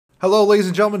Hello, ladies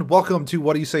and gentlemen. Welcome to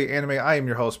What Do You Say Anime. I am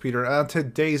your host, Peter. And on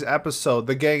today's episode,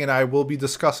 the gang and I will be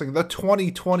discussing the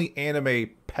 2020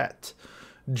 anime Pet.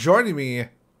 Joining me,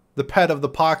 the pet of the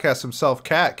podcast himself,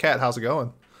 Kat. Kat, how's it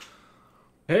going?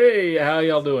 Hey, how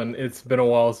y'all doing? It's been a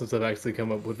while since I've actually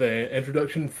come up with an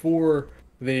introduction for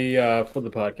the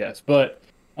podcast, but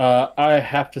I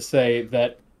have to say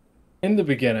that in the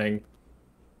beginning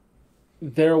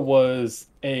there was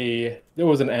an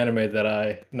anime that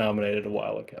I nominated a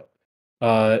while ago.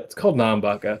 It's called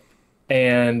Nanbaka,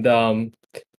 and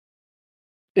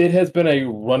it has been a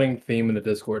running theme in the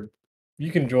Discord.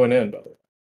 You can join in, by the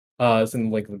way. It's in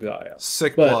the link in the bio.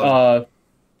 Sick But plug.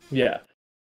 yeah.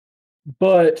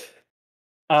 But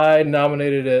I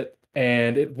nominated it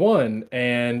and it won,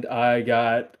 and I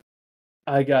got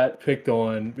picked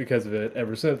on because of it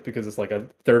ever since, because it's like a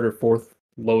third or fourth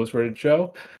lowest rated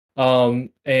show.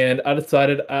 And I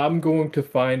decided I'm going to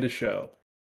find a show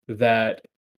that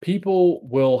people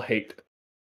will hate.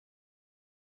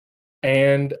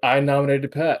 And I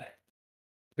nominated Pet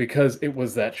because it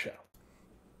was that show.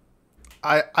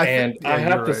 I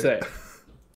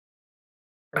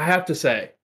have to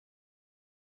say,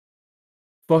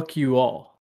 fuck you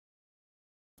all.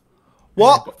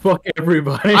 Well, fuck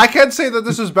everybody. I can say that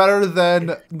this is better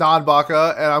than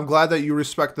Nanbaka, and I'm glad that you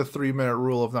respect the 3-minute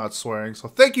rule of not swearing. So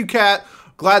thank you, Kat.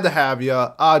 Glad to have you.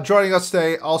 Joining us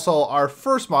today, also our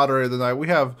first moderator of the night, we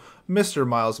have Mr.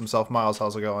 Miles himself. Miles,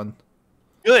 how's it going?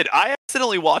 Good. I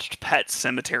accidentally watched Pet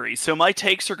Cemetery, so my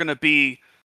takes are going to be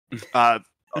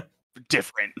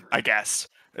different, I guess.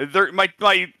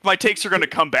 My takes are going to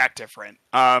come back different.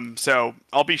 So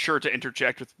I'll be sure to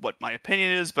interject with what my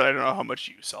opinion is, but I don't know how much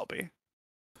use I'll be.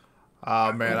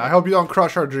 Man, I hope you don't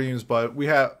crush our dreams, but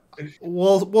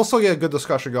we'll still get a good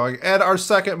discussion going. And our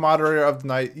second moderator of the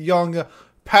night, young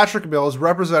Patrick Mills,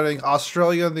 representing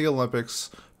Australia in the Olympics.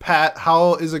 Pat,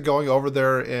 how is it going over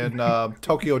there in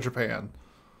Tokyo, Japan?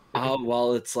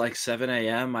 Well, it's like 7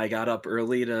 a.m. I got up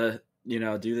early to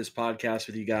do this podcast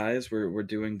with you guys. We're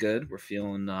doing good. We're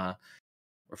feeling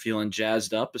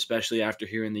jazzed up, especially after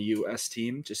hearing the U.S.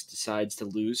 team just decides to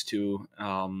lose to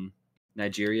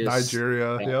Nigeria.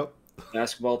 Yep.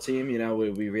 Basketball team.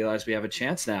 We realize we have a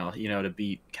chance now. To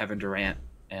beat Kevin Durant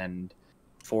and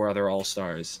 4 other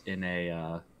All-Stars in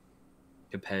a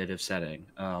competitive setting.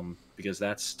 Because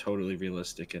that's totally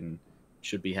realistic and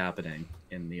should be happening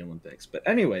in the Olympics. But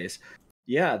anyways,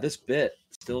 yeah, this bit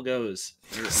still goes.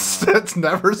 It's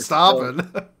never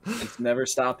stopping. It's never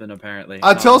stopping, apparently.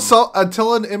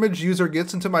 Until an image user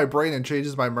gets into my brain and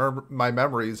changes my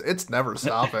memories, it's never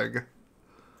stopping.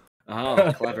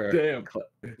 Oh, clever. Damn.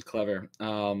 Clever.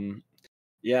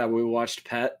 Yeah, we watched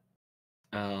Pet.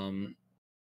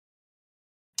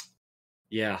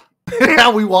 Yeah.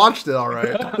 Yeah, we watched it, all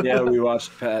right. Yeah, we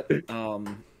watched Pet.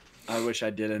 I wish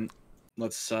I didn't.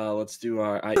 Let's do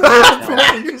our. I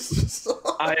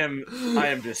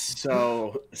am just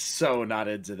so not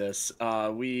into this.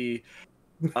 What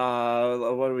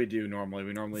do we do normally?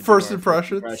 We normally First do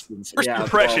impressions. First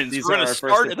impressions. We're going to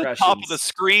start at the top of the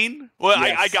screen. Well,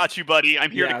 yes. I got you, buddy. I'm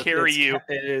here to carry you.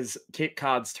 It is Cape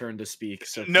Cod's turn to speak.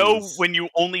 So when you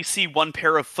only see one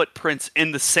pair of footprints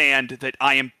in the sand that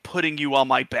I am putting you on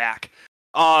my back.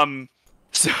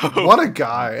 So what a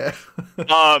guy.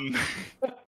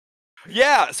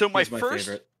 Yeah. So my first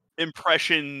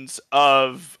impressions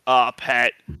of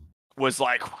Pet was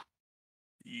like,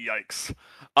 yikes.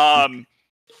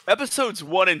 Episodes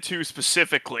 1 and 2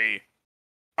 specifically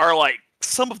are like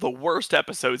some of the worst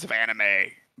episodes of anime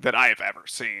that I have ever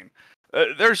seen.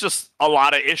 There's just a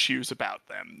lot of issues about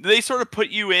them. They sort of put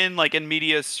you in like in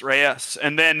medias res,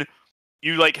 and then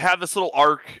you like have this little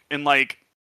arc in like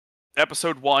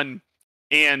episode 1,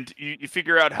 and you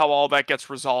figure out how all that gets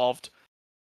resolved.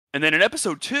 And then in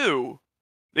episode 2,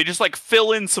 they just like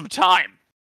fill in some time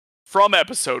from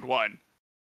episode 1.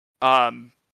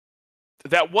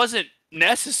 That wasn't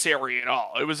necessary at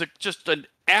all. It was just an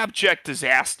abject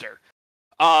disaster.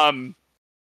 However,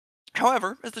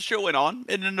 as the show went on,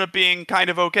 it ended up being kind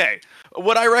of okay.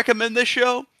 Would I recommend this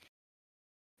show?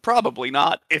 Probably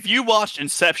not. If you watched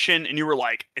Inception and you were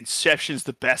like, Inception's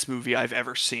the best movie I've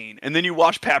ever seen, and then you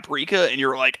watched Paprika and you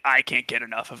were like, I can't get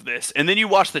enough of this, and then you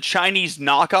watched the Chinese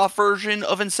knockoff version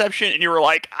of Inception and you were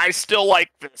like, I still like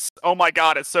this. Oh my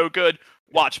god, it's so good.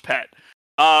 Watch Pet.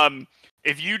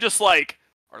 If you just like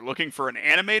are looking for an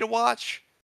anime to watch,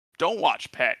 don't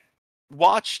watch Pet.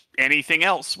 Watch anything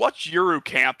else. Watch Yuru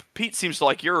Camp. Pete seems to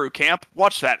like Yuru Camp.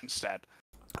 Watch that instead.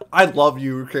 I love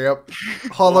Yuru Camp.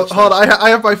 Hold on. I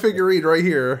have my figurine right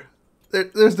here.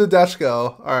 There's the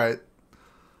Deshko. All right.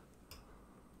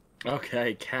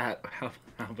 Okay, Kat. How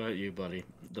about you, buddy?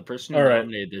 the person who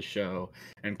nominated this show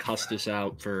and cussed us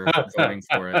out for voting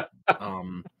for it.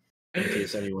 In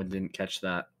case anyone didn't catch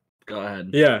that. Go ahead.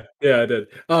 Yeah, I did.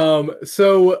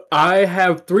 So I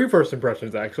have 3 first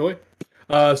impressions, actually.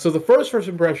 So the first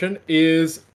impression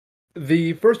is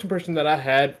the first impression that I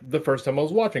had the first time I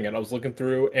was watching it. I was looking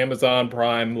through Amazon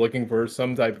Prime, looking for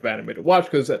some type of anime to watch,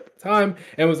 because at the time,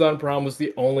 Amazon Prime was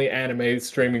the only anime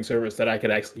streaming service that I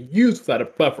could actually use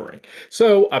without buffering.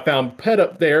 So I found Pet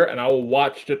up there, and I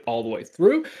watched it all the way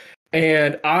through.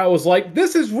 And I was like,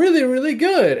 this is really, really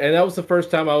good. And that was the first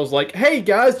time I was like, hey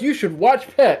guys, you should watch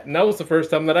Pet. And that was the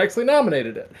first time that I actually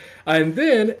nominated it. And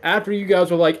then after you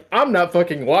guys were like, I'm not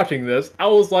fucking watching this, I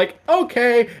was like,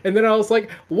 okay. And then I was like,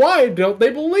 why don't they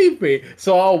believe me?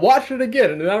 So I'll watch it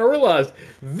again. And then I realized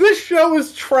this show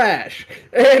is trash.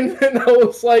 And then I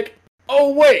was like,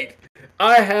 oh wait,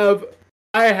 I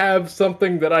have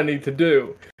something that I need to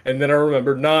do. And then I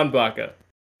remembered Nanbaka.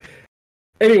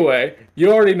 Anyway,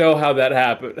 you already know how that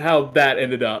happened, how that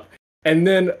ended up. And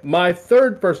then my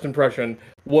third first impression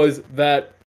was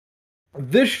that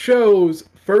this show's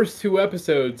first 2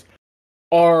 episodes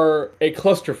are a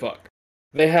clusterfuck.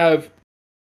 They have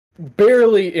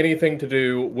barely anything to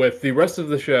do with the rest of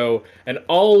the show, and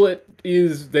all it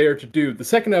is there to do, the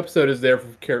second episode is there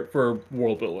for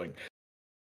world building.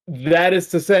 That is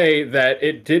to say that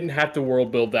it didn't have to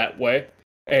world build that way,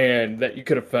 and that you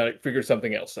could have figured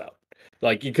something else out.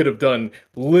 Like, you could have done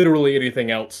literally anything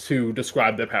else to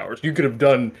describe their powers. You could have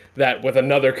done that with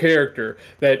another character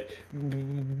that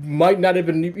might not have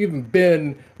even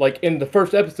been, like, in the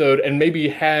first episode, and maybe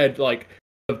had, like,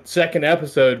 the second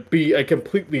episode be a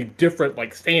completely different,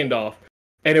 like, standoff,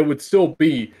 and it would still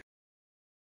be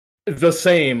the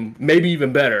same, maybe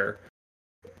even better.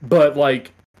 But,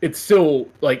 like, it's still,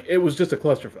 like, it was just a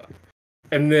clusterfuck.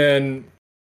 And then,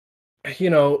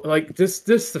 you know, like, this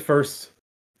the first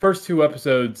 2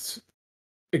 episodes,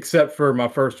 except for my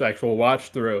first actual watch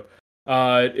through,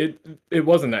 it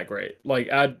wasn't that great.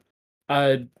 Like, I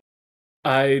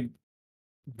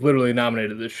literally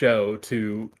nominated this show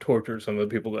to torture some of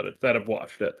the people that have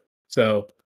watched it. So,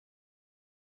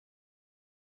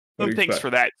 Thanks for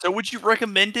that. So, would you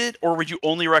recommend it, or would you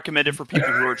only recommend it for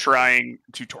people who are trying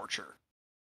to torture?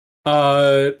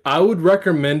 I would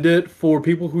recommend it for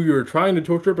people who you're trying to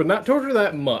torture, but not torture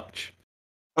that much.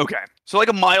 Okay, so like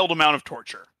a mild amount of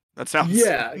torture. That sounds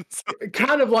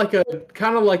kind of like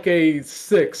a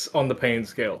 6 on the pain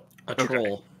scale. A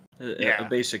troll, a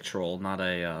basic troll, not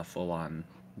a full-on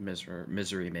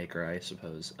misery maker, I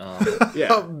suppose.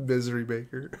 Misery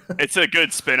maker. It's a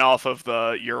good spin-off of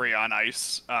the Yuri on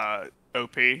Ice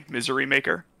OP Misery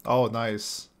Maker. Oh,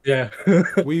 nice. Yeah.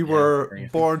 We were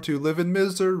born to live in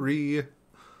misery.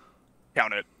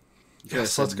 Count it.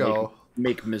 Yes, let's go.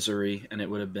 Make misery, and it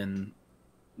would have been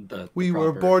we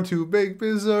were born to make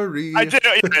misery. I did.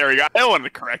 There we go. I don't want to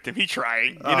correct him. He's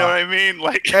trying. You know what I mean?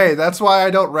 Like, hey, that's why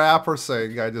I don't rap or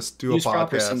sing. I just do use a podcast.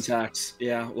 Proper syntax.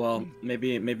 Yeah. Well,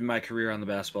 maybe my career on the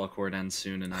basketball court ends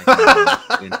soon, and I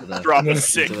can into the drop a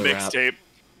sick mixtape.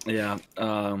 Yeah.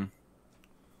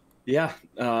 Yeah.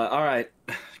 All right.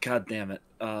 God damn it.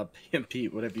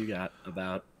 Pete, what have you got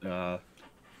about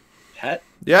Pet?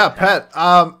 Yeah, Pet.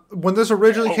 When this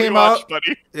originally came out,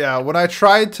 buddy. Yeah, when I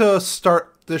tried to start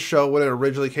this show when it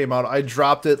originally came out, I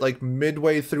dropped it like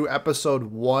midway through episode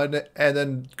 1, and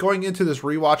then going into this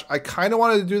rewatch, I kind of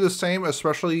wanted to do the same,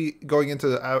 especially going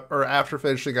into or after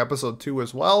finishing episode 2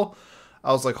 as well.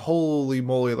 I was like, holy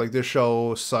moly, like this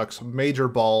show sucks, major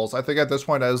balls. I think at this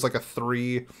point I was like a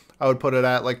 3. I would put it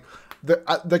at. Like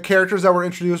the characters that were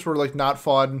introduced were like not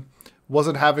fun.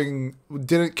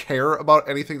 Didn't care about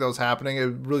anything that was happening.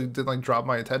 It really didn't like drop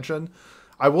my attention.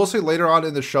 I will say later on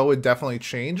in the show, it definitely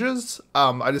changes.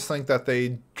 I just think that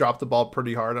they dropped the ball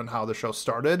pretty hard on how the show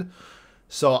started.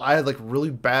 So I had like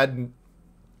really bad,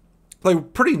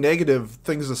 like pretty negative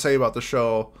things to say about the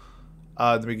show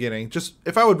at the beginning. Just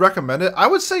if I would recommend it, I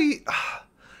would say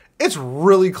it's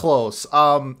really close.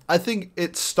 I think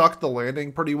it stuck the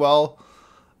landing pretty well,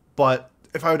 but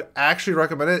if I would actually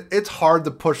recommend it, it's hard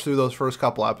to push through those first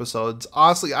couple episodes.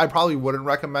 Honestly, I probably wouldn't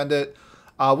recommend it.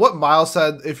 What Miles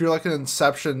said, if you're like an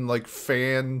Inception like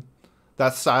fan,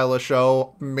 that style of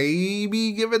show,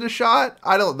 maybe give it a shot.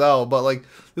 I don't know, but like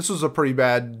this was a pretty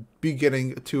bad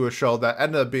beginning to a show that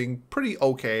ended up being pretty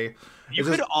okay. You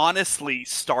could honestly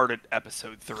start at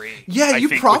episode 3. Yeah,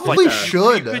 you probably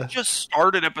should. You could just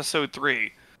start at episode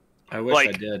 3. I wish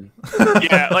I did.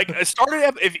 Yeah, like start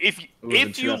at if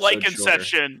you like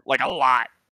Inception like a lot,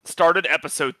 start at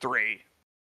episode 3.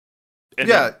 and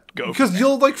Yeah, then go from because there.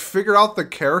 you'll like figure out the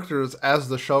characters as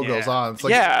the show goes on. It's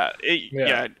like,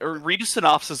 yeah, or read a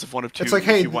synopsis of one of two. it's like, if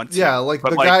hey, you want to. yeah, like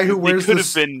But, the guy who it wears could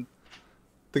this, have been.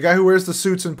 the guy who wears the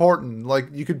suit's important. Like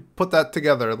you could put that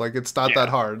together. Like it's not Yeah. that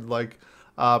hard. Like,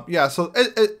 yeah. So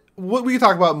what we can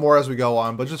talk about more as we go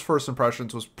on, but just first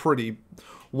impressions was pretty.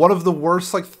 One of the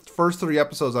worst like first 3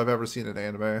 episodes I've ever seen in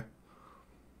anime.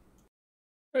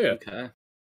 Oh, yeah. Okay.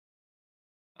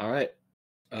 All right.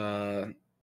 My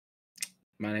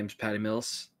name's Patty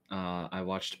Mills. I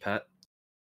watched Pet.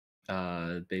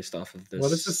 Based off of this. Why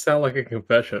does this sound like a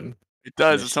confession? It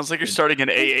does. It sounds like you're starting an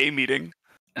AA meeting.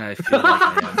 I feel like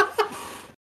I am.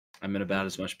 I'm in about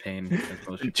as much pain as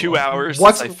most In people 2 are. hours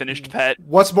What's- since I finished Pet.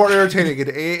 What's more irritating, an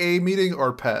AA meeting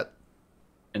or Pet?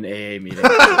 An AA meeting.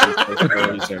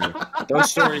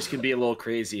 Those stories can be a little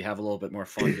crazy, have a little bit more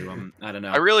fun to them. I don't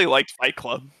know. I really liked Fight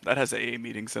Club. That has AA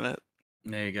meetings in it.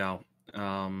 There you go.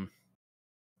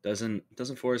 Doesn't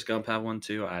Forrest Gump have one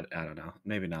too? I don't know.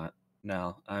 Maybe not.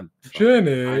 No, I'm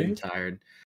Jenny. tired.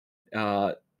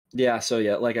 Yeah. So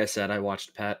yeah, like I said, I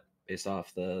watched Pet based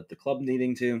off the club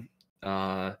needing to.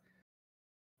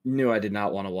 Knew I did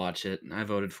not want to watch it. I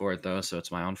voted for it though, so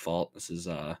it's my own fault. This is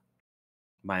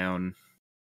my own.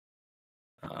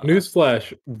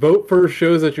 Newsflash: vote for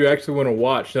shows that you actually want to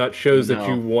watch, not shows that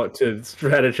No. you want to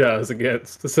strategize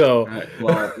against. So,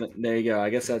 Well, there you go.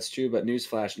 I guess that's true. But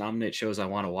newsflash: nominate shows I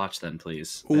want to watch. Then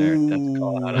please. There, that's a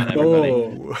call out on everybody.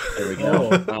 Oh. There we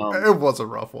go. It was a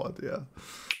rough one, yeah.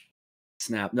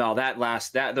 Snap. No,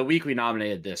 the week we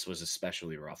nominated this was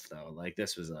especially rough though. Like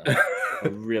this was a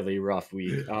really rough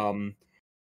week.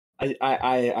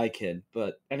 I kid,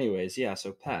 but anyways, yeah.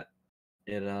 So Pet,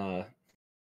 it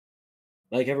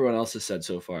like everyone else has said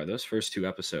so far, those first 2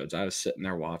 episodes, I was sitting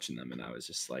there watching them, and I was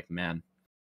just like, man,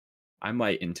 I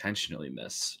might intentionally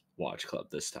miss Watch Club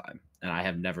this time, and I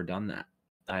have never done that.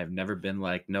 I have never been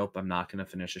like, nope, I'm not going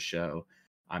to finish a show.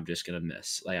 I'm just gonna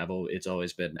miss. Like it's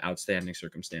always been outstanding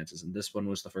circumstances, and this one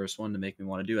was the first one to make me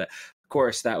want to do it. Of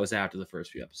course, that was after the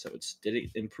first few episodes. Did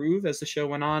it improve as the show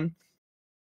went on?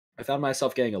 I found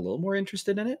myself getting a little more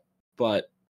interested in it,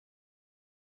 but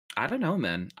I don't know,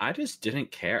 man. I just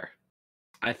didn't care.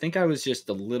 I think I was just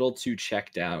a little too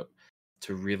checked out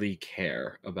to really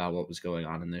care about what was going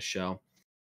on in this show.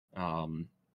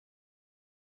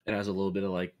 It has a little bit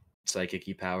of like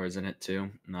psychic-y powers in it too.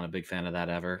 I'm not a big fan of that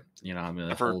ever. You know, I'm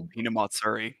gonna For hold.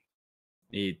 Hinamatsuri.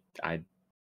 I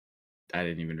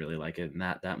didn't even really like it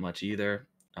that much either.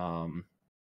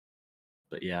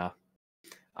 But yeah,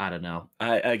 I don't know.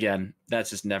 Again,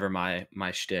 that's just never my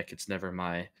shtick. It's never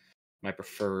my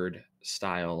preferred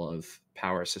style of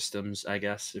power systems, I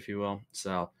guess, if you will.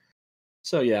 So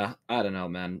yeah, I don't know,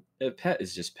 man. Pet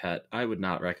is just Pet. I would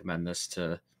not recommend this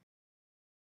to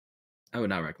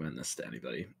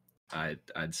anybody.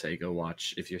 I'd say go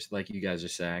watch, if you're like you guys are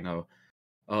saying, oh,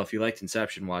 if you liked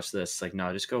Inception, watch this. Like,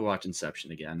 no, just go watch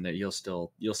Inception again. You'll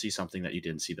see something that you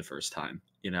didn't see the first time.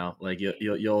 You know, like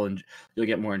you'll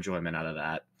get more enjoyment out of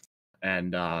that.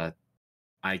 And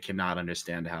I cannot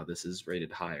understand how this is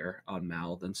rated higher on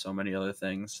Mal than so many other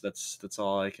things. That's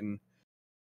all I can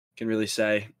really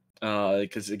say.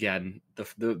 Because again,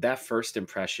 that first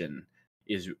impression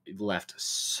is left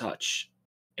such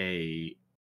a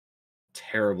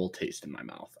terrible taste in my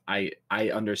mouth. I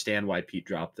understand why Pete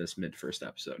dropped this mid first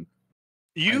episode.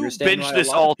 You understand why binged a this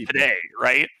lot of all people- today,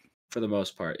 right? For the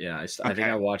most part, yeah. I think Okay.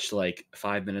 I watched like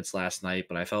 5 minutes last night,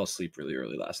 but I fell asleep really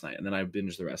early last night, and then I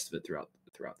binged the rest of it throughout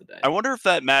the day. I wonder if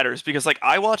that matters because, like,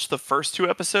 I watched the first 2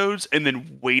 episodes and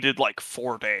then waited like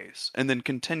 4 days and then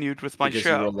continued with my because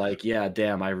show. you were like, yeah,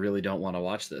 damn, I really don't want to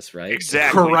watch this, right?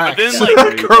 Exactly. Correct. But then, There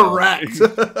like, you go.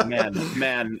 Correct.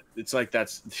 man, it's like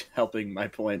that's helping my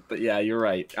point. But yeah, you're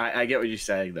right. I get what you're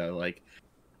saying though. Like,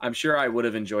 I'm sure I would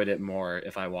have enjoyed it more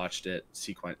if I watched it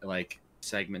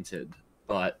segmented.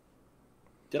 But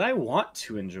did I want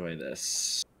to enjoy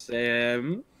this? I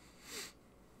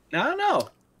don't know.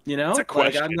 You know, It's a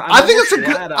question. I think it's a good.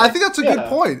 glad I think that's a good Yeah.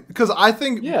 point because I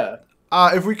think yeah.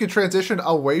 if we could transition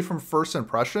away from first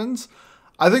impressions,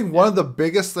 I think one of the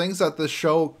biggest things that this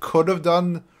show could have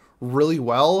done really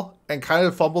well and kind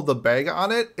of fumbled the bag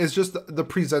on it is just the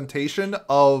presentation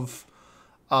of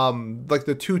like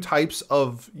the 2 types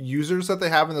of users that they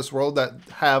have in this world that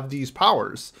have these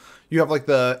powers. You have like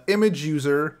the image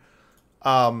user,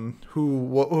 who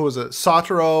was it?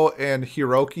 Satoru and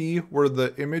Hiroki were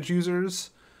the image users.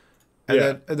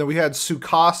 And then we had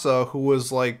Tsukasa, who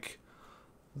was like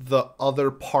the other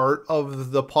part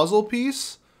of the puzzle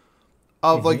piece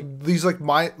of like these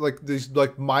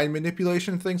mind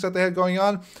manipulation things that they had going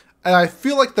on. And I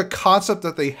feel like the concept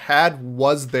that they had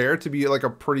was there to be like a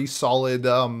pretty solid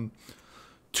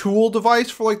tool device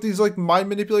for like these like mind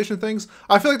manipulation things.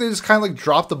 I feel like they just kind of like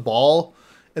dropped the ball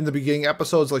in the beginning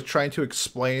episodes, like trying to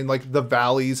explain like the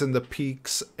valleys and the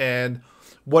peaks and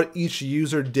what each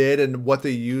user did and what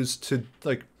they used to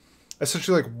like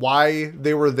essentially like why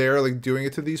they were there, like doing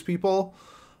it to these people.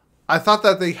 I thought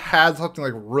that they had something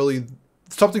like really,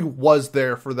 something was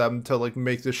there for them to like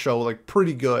make this show like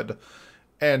pretty good,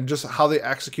 and just how they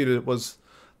executed it was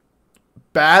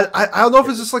bad. I don't know if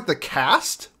it's just like the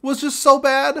cast was just so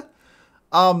bad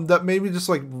that made me just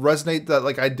like resonate that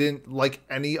like I didn't like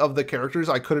any of the characters.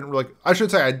 I couldn't really, I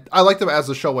should say I liked them as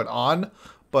the show went on,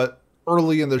 but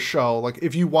early in the show, like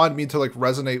if you wanted me to like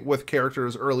resonate with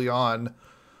characters early on,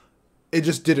 it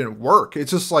just didn't work.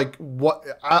 It's just like what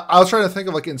I was trying to think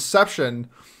of like Inception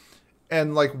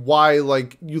and like why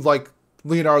like you like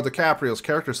Leonardo DiCaprio's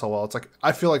character so well. It's like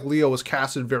I feel like Leo was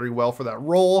casted very well for that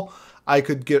role. I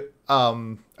could get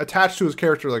attached to his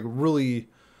character like really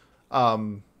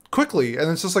quickly,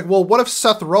 and it's just like, well, what if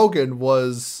Seth Rogen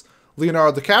was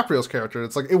Leonardo DiCaprio's character?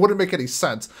 It's like it wouldn't make any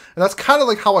sense. And that's kind of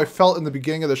like how I felt in the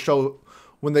beginning of the show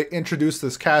when they introduced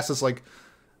this cast. Is like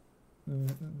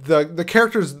the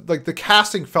characters, like the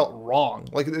casting felt wrong.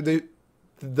 Like they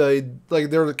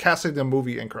were casting the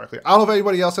movie incorrectly. I don't know if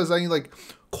anybody else has any like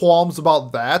qualms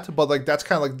about that, but like that's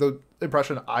kind of like the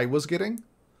impression I was getting.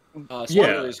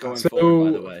 Spoilers going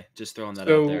forward, by the way. Just throwing that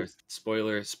out there.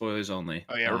 Spoilers only.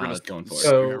 Oh yeah, we're gonna going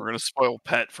forward. we're gonna spoil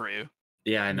Pet for you.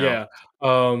 Yeah, I know.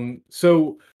 Yeah.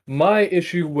 So my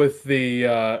issue with the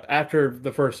after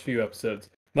the first few episodes,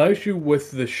 my issue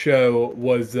with the show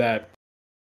was that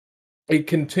it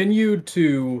continued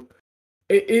to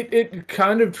it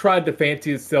kind of tried to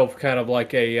fancy itself kind of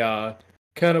like a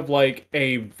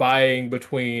vying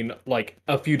between like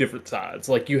a few different sides.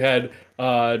 Like you had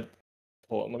hold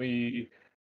on, let me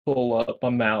pull up my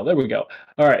mouth. There we go.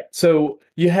 All right. So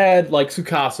you had like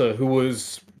Tsukasa, who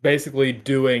was basically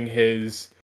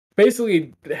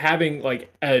having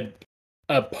like a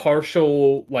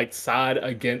partial like side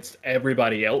against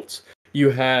everybody else.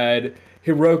 You had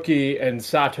Hiroki and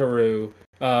Satoru,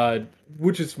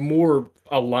 which is more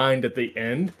aligned at the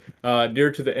end,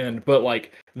 near to the end, but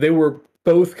like they were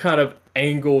both kind of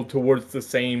angled towards the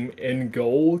same end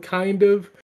goal, kind of.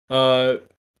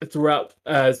 Throughout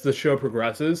as the show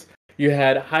progresses, you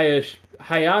had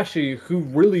Hayashi, who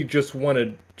really just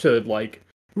wanted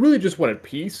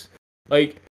peace,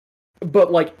 like,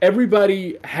 but like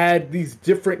everybody had these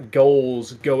different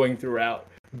goals going throughout,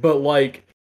 but like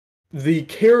the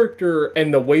character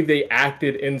and the way they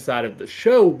acted inside of the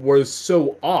show was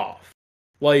so off,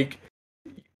 like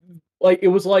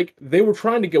it was like they were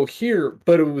trying to go here,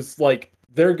 but it was like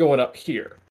they're going up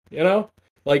here, you know?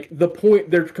 Like, the point,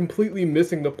 they're completely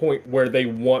missing the point where they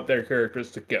want their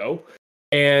characters to go.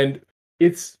 And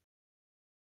it's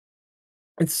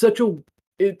such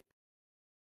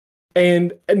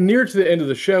and near to the end of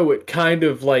the show, it kind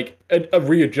of, like,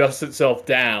 readjusts itself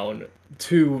down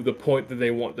to the point that they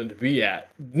want them to be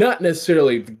at. Not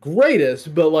necessarily the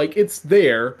greatest, but, like, it's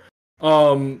there.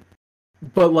 But,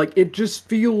 like, it just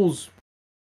feels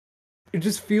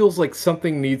like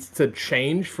something needs to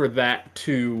change for that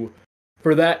to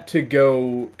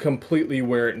go completely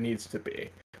where it needs to be.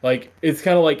 Like, it's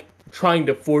kind of like trying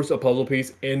to force a puzzle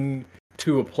piece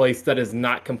into a place that is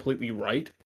not completely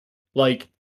right. Like,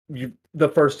 the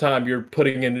first time you're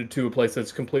putting it into a place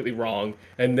that's completely wrong,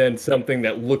 and then something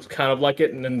that looks kind of like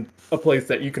it, and then a place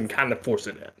that you can kind of force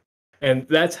it in. And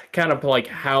that's kind of like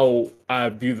how I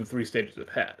view the 3 stages of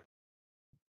Hat.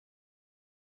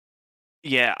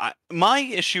 Yeah, my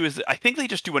issue is that I think they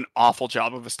just do an awful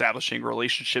job of establishing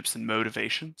relationships and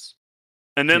motivations.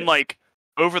 And then, like,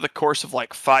 over the course of,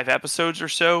 like, 5 episodes or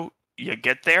so, you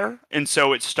get there, and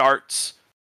so it starts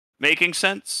making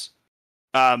sense.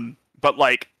 But,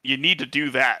 like, you need to do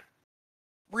that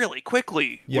really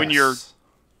quickly when you're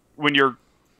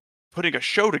putting a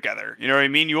show together. You know what I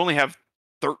mean? You only have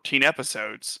 13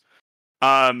 episodes.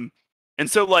 And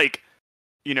so, like,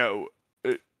 you know,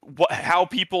 how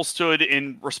people stood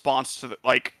in response to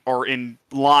or in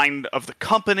line of the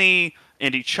company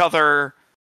and each other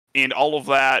and all of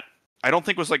that, I don't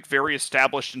think was like very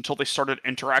established until they started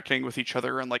interacting with each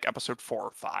other in like episode 4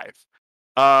 or 5.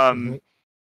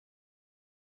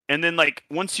 And then like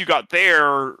once you got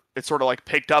there, it sort of like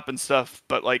picked up and stuff,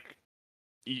 but like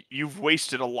you've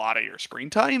wasted a lot of your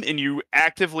screen time, and you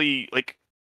actively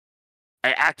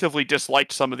I actively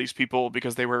disliked some of these people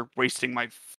because they were wasting my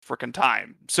freaking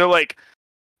time. So, like,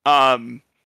 you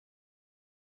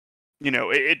know,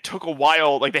 it took a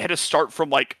while. Like, they had to start from,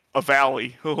 like, a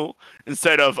valley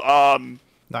instead of,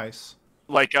 nice.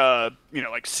 Like, you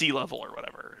know, like sea level or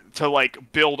whatever to,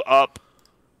 like, build up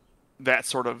that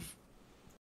sort of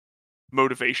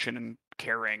motivation and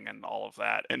caring and all of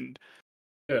that. And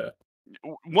Yeah.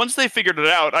 once they figured it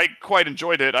out, I quite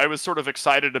enjoyed it. I was sort of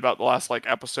excited about the last like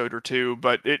episode or two,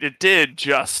 but it did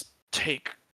just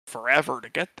take forever to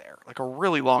get there, like a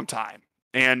really long time.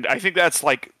 And I think that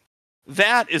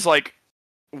is like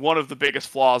one of the biggest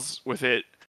flaws with it.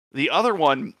 The other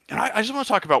one, and I just want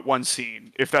to talk about one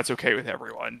scene, if that's okay with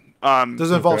everyone.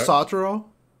 Does it involve Okay. Satoru?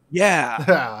 Yeah.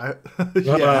 Yeah.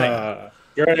 Yeah.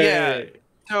 Great. Yeah.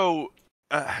 So,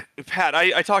 Pat,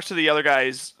 I talked to the other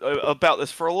guys about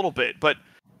this for a little bit, but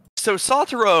so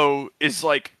Satoru is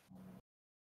like,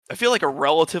 I feel like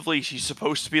he's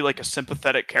supposed to be like a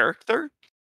sympathetic character.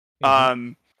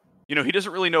 Mhm. He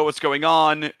doesn't really know what's going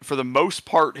on. For the most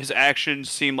part, his actions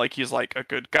seem like he's like a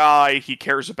good guy. He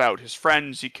cares about his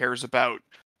friends. He cares about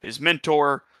his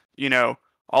mentor.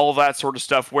 All of that sort of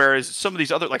stuff. Whereas some of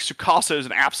these other, like Tsukasa, is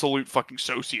an absolute fucking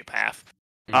sociopath.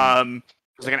 He's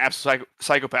like an absolute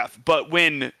psychopath. But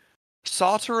when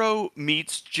Satoru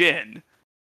meets Jin,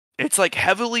 it's like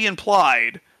heavily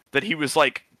implied that he was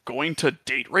like going to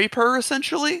date rape her,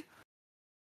 essentially.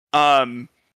 And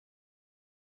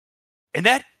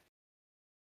that,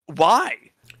 why?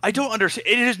 I don't understand.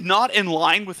 It is not in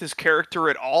line with his character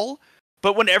at all.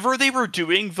 But whenever they were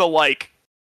doing the like,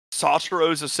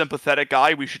 Satoru's a sympathetic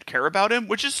guy, we should care about him,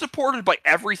 which is supported by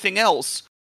everything else.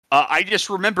 I just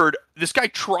remembered this guy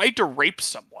tried to rape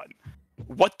someone.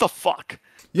 What the fuck?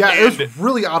 Yeah, it was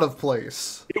really out of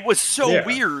place. It was so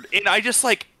weird, and I just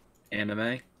like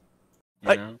anime.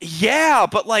 Yeah,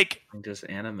 but like just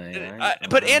anime. Right?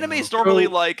 But anime is normally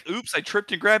like, "Oops, I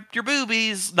tripped and grabbed your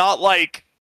boobies," not like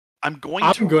I'm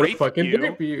going to rape fucking you.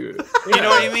 rape you. You know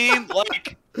what I mean?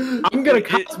 Like I'm gonna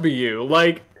Cosby you.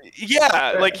 Like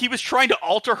yeah, like he was trying to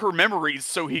alter her memories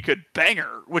so he could bang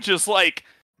her, which is like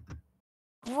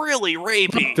really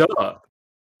rapey. Duh.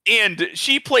 And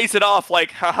she plays it off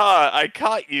like, haha, I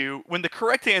caught you, when the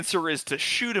correct answer is to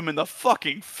shoot him in the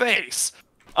fucking face.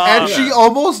 And she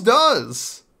almost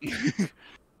does.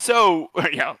 So,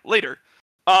 yeah, later.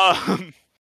 But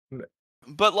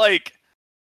like,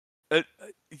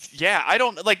 yeah, I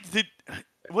don't, like,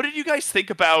 what did you guys think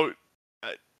about...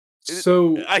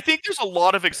 So I think there's a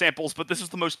lot of examples, but this is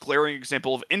the most glaring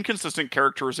example of inconsistent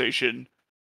characterization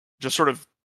just sort of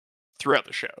throughout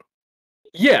the show.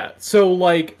 Yeah, so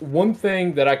like one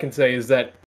thing that I can say is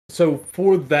that so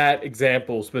for that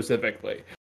example specifically,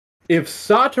 if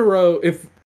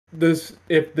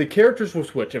the characters were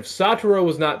switched, if Satoru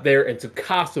was not there and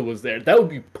Tsukasa was there, that would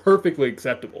be perfectly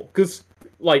acceptable. Because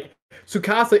like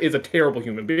Tsukasa is a terrible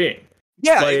human being.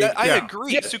 Yeah, like, I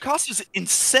agree. Yeah. Tsukasa's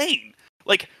insane.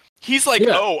 Like he's like,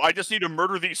 oh, I just need to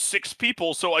murder these 6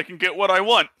 people so I can get what I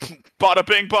want. Bada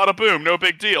bing, bada boom, no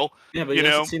big deal. Yeah, but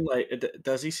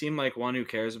does he seem like one who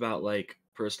cares about like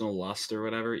personal lust or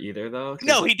whatever either though?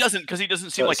 No, he doesn't, because he doesn't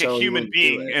seem like a human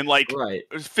being, and like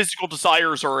physical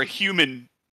desires are a human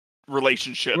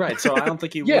relationship. Right, so I don't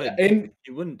think he would. And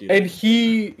he wouldn't do and that.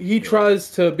 he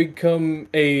tries to become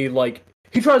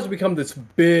this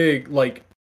big, like,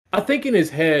 I think in his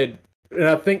head, and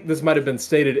I think this might have been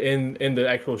stated in the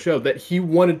actual show, that he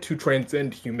wanted to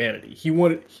transcend humanity.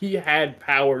 He had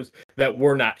powers that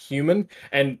were not human,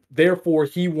 and therefore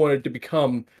he wanted to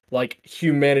become like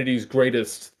humanity's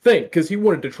greatest thing, because he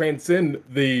wanted to transcend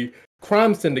the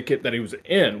crime syndicate that he was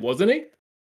in, wasn't he?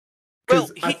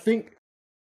 Because I think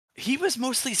he was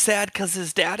mostly sad because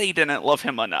his daddy didn't love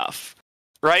him enough,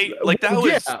 right? Like that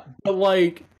was. Yeah, but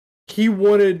like he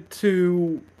wanted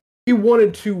to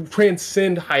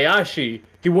transcend Hayashi.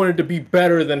 He wanted to be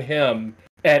better than him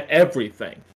at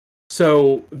everything.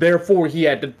 So therefore he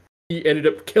ended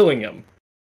up killing him.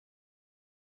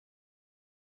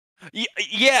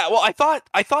 Yeah, well, I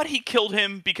thought he killed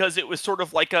him because it was sort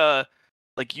of like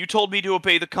you told me to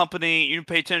obey the company, you didn't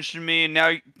pay attention to me, and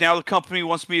now the company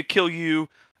wants me to kill you.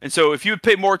 And so if you would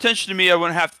pay more attention to me, I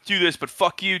wouldn't have to do this, but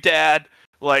fuck you, Dad.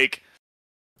 Like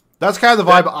that's kind of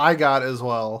the vibe I got as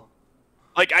well.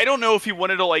 Like, I don't know if he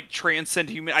wanted to, like, transcend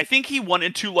human... I think he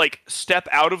wanted to, like, step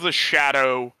out of the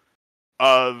shadow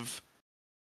of...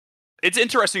 It's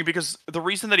interesting because the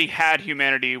reason that he had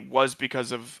humanity was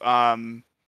because of,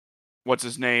 what's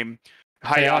his name?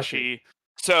 Hayashi.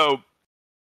 So,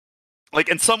 like,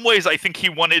 in some ways, I think he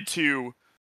wanted to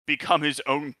become his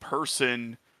own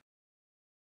person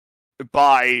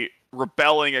by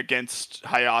rebelling against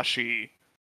Hayashi.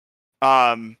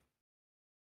 And...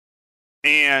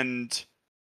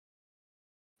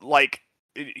 like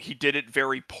he did it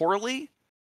very poorly.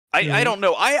 I don't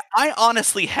know. I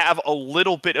honestly have a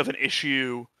little bit of an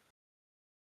issue,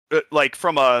 like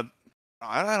from a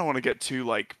I don't want to get too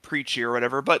like preachy or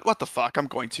whatever, but what the fuck? I'm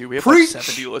going to. We have Preach! like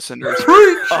 70 listeners.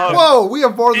 Preach! Um, Whoa, we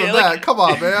have more than yeah, that. like- Come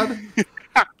on, man.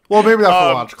 Well, maybe not for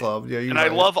Um, Watch Club. Yeah, you. and I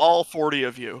love all 40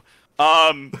 of you.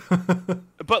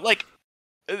 But like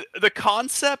the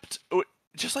concept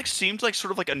just like seemed like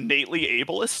sort of like innately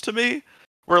ableist to me,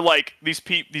 where like these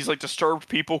like disturbed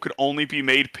people could only be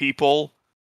made people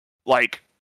like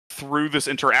through this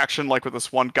interaction, like with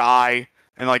this one guy,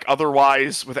 and like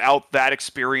otherwise without that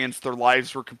experience their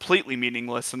lives were completely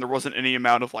meaningless, and there wasn't any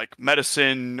amount of like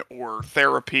medicine or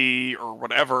therapy or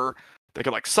whatever they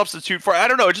could like substitute for. I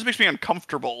don't know, it just makes me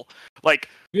uncomfortable. Like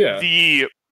Yeah. the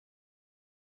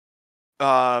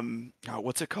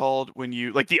what's it called when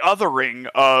you like the othering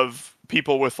of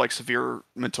people with like severe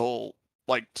mental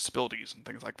like disabilities and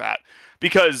things like that,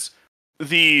 because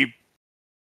the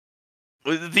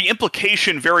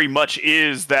implication very much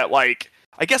is that like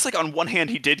I guess like on one hand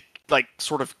he did like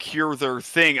sort of cure their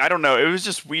thing. I don't know, it was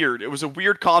just weird. It was a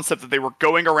weird concept that they were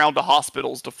going around to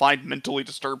hospitals to find mentally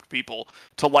disturbed people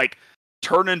to like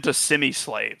turn into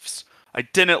semi-slaves. I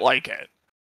didn't like it.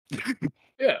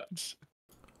 Yeah.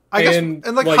 I guess, And,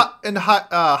 and like, like-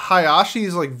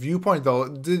 Hayashi's like viewpoint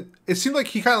though, it seemed like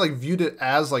he kind of like viewed it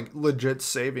as like legit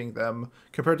saving them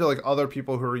compared to like other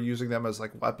people who are using them as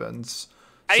like weapons.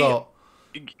 So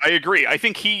I agree. I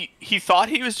think he thought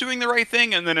he was doing the right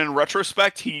thing, and then in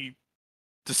retrospect he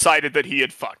decided that he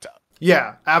had fucked up.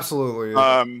 yeah, absolutely.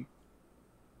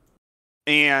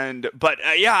 But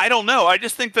yeah, I don't know. I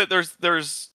just think that there's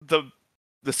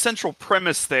the central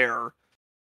premise there.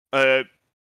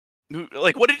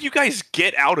 Like, what did you guys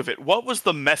get out of it? What was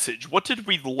the message? What did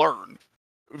we learn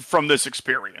from this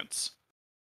experience?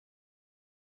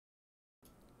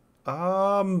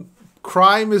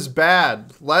 Crime is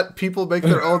bad. Let people make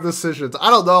their own decisions. I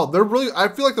don't know. I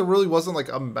feel like there really wasn't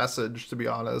like a message, to be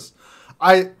honest.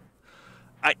 I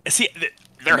see.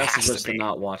 There The has message was to be.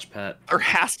 not watch Pet. There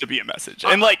has to be a message,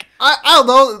 and like I don't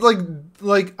know,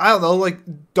 like I don't know, like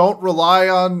don't rely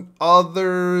on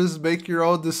others, make your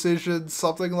own decisions,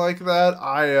 something like that.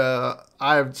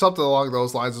 I have something along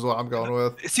those lines is what I'm going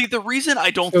with. see, the reason I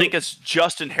don't think it's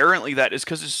just inherently that is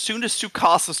because as soon as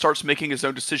Tsukasa starts making his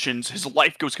own decisions, his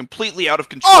life goes completely out of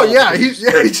control. Oh yeah, he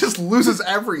just loses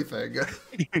everything.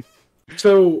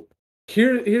 So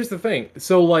here's the thing.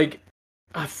 So like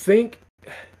I think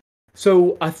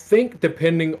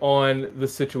depending on the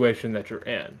situation that you're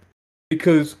in,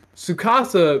 because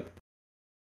Tsukasa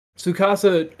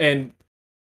and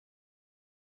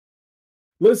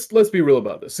let's be real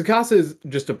about this. Tsukasa is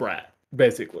just a brat,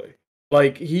 basically.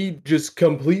 Like he just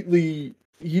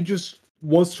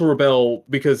wants to rebel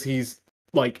because he's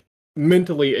like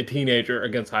mentally a teenager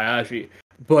against Hayashi.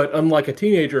 But unlike a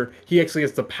teenager, he actually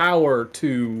has the power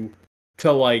to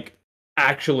like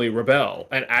actually rebel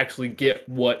and actually get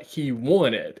what he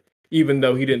wanted, even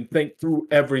though he didn't think through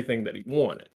everything that he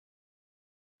wanted.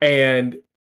 And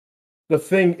the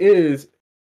thing is,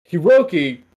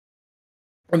 Hiroki,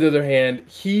 on the other hand,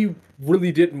 he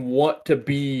really didn't want to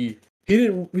be. He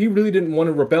really didn't want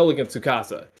to rebel against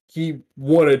Tsukasa. He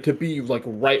wanted to be like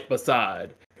right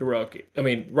beside Hiroki. I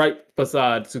mean, right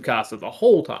beside Tsukasa the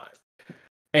whole time.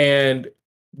 And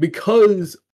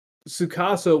because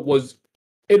Tsukasa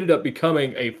ended up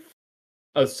becoming a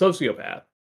sociopath,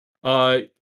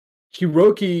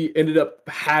 Hiroki ended up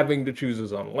having to choose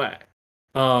his own way.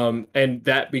 And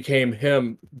that became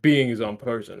him being his own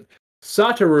person.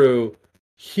 Satoru,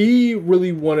 he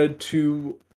really wanted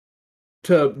to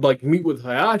like meet with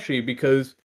Hayashi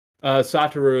because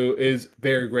Satoru is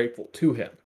very grateful to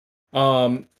him.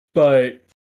 But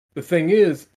the thing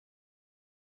is,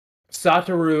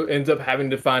 Satoru ends up having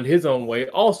to find his own way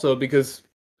also because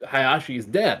Hayashi is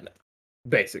dead,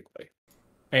 basically.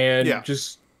 And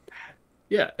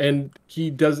and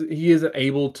he isn't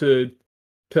able to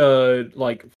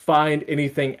like find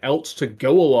anything else to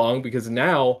go along because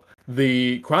now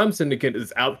the crime syndicate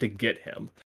is out to get him.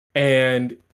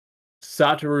 And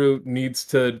Satoru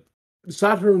needed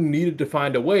to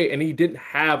find a way, and he didn't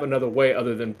have another way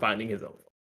other than finding his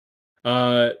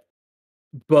own.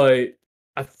 But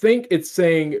I think it's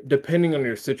saying depending on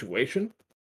your situation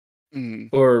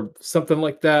or something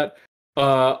like that.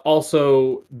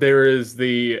 Also, there is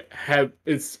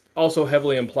it's also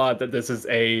heavily implied that this is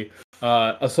a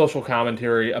social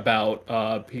commentary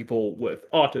about people with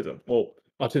autism, well,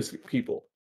 autistic people,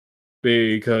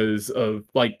 because of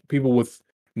like people with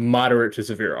moderate to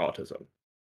severe autism.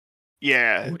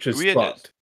 Yeah, which is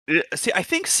fucked. See, I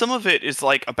think some of it is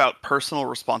like about personal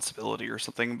responsibility or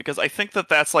something, because I think that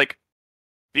that's like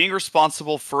being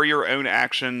responsible for your own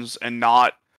actions and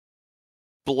not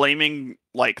blaming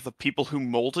like the people who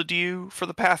molded you for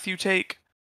the path you take.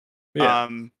 Yeah.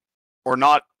 Or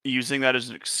not using that as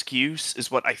an excuse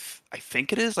is what I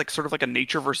think it is, like sort of like a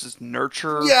nature versus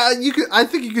nurture. Yeah, you could. I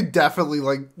think you could definitely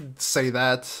like say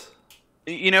that.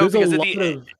 You know, There's a because lot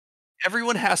of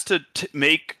everyone has to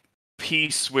make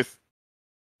peace with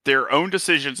their own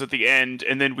decisions at the end,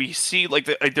 and then we see like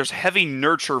there's heavy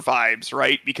nurture vibes,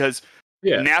 right? Because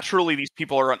yeah. naturally these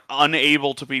people are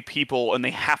unable to be people, and they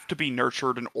have to be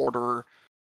nurtured in order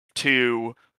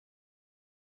to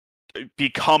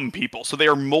become people. So they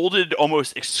are molded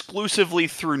almost exclusively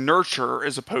through nurture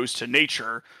as opposed to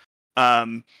nature.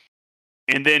 And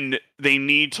then they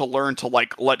need to learn to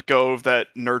like let go of that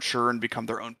nurture and become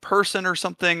their own person or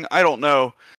something. I don't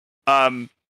know.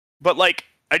 But like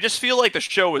I just feel like the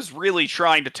show is really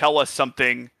trying to tell us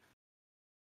something.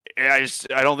 I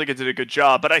don't think it did a good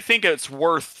job, but I think it's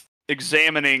worth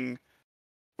examining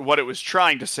what it was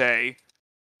trying to say.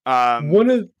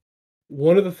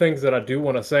 One of the things that I do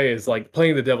want to say is like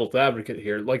playing the devil's advocate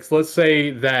here. Like, so let's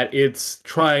say that it's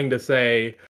trying to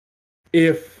say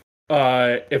if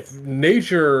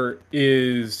nature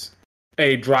is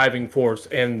a driving force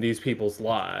in these people's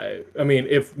lives. I mean,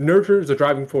 if nurture is a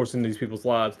driving force in these people's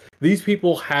lives, these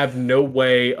people have no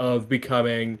way of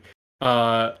becoming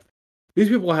their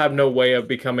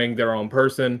own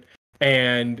person,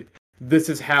 and this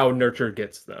is how nurture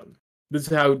gets them. This is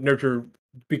how nurture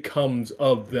becomes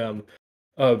of them,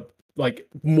 like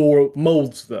more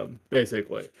molds them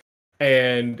basically,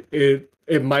 and it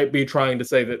might be trying to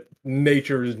say that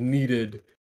nature is needed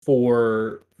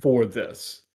for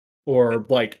this, or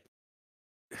like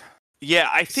yeah,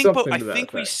 I think, but something I to that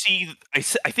think we effect. see, I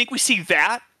think we see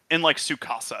that in like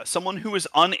Tsukasa, someone who is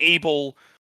unable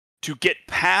to get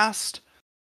past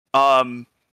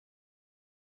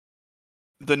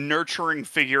the nurturing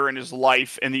figure in his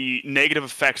life and the negative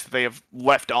effects that they have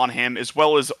left on him, as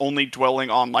well as only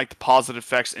dwelling on like the positive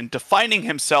effects and defining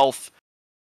himself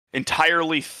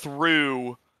entirely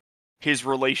through his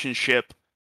relationship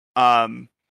um,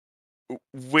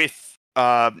 with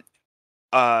Hayashi,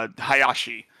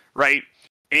 right?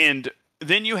 And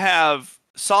then you have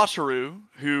Satoru,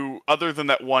 who, other than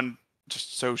that one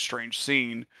just so strange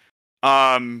scene,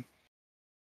 um,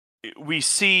 we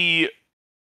see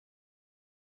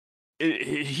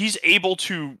he's able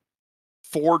to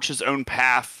forge his own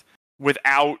path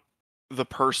without the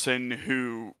person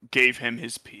who gave him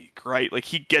his peak, right? Like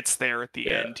he gets there at the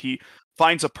Yeah. end. He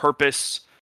finds a purpose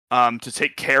to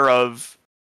take care of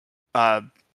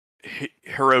Hiroki,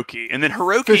 and then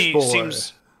Hiroki Fishboy.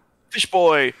 seems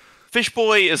Fishboy.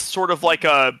 Fishboy is sort of like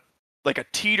a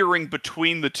teetering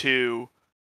between the two,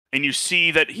 and you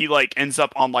see that he like ends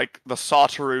up on like the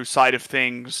Satoru side of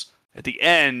things at the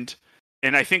end.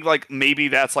 And I think like maybe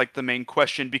that's like the main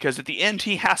question, because at the end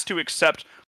he has to accept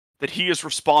that he is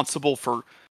responsible for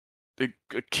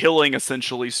killing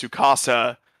essentially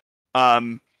Tsukasa,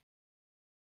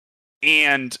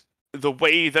 and the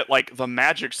way that like the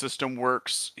magic system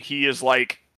works, he is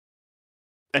like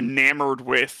enamored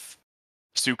with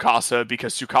Tsukasa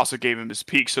because Tsukasa gave him his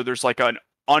peak. So there's like an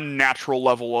unnatural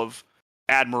level of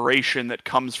admiration that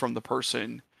comes from the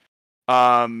person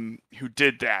who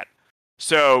did that.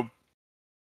 So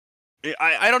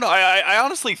I don't know. I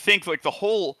honestly think like the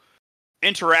whole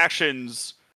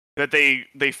interactions that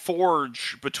they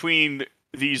forge between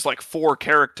these like four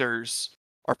characters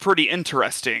are pretty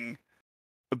interesting.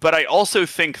 But I also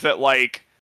think that like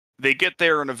they get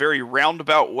there in a very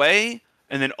roundabout way,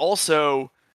 and then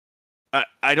also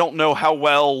I don't know how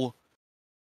well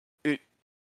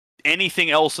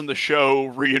anything else in the show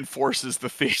reinforces the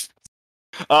theme.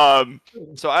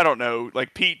 So I don't know.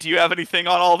 Like Pete, do you have anything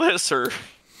on all this, or?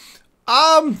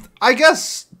 I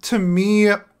guess to me,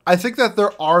 I think that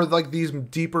there are like these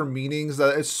deeper meanings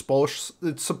that it's supposed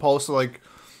to like,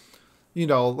 you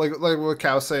know, like what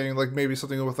Cal was saying, like maybe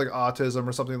something with like autism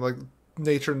or something like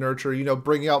nature nurture, you know,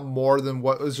 bringing out more than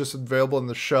what was just available in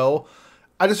the show.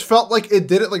 I just felt like it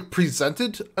didn't like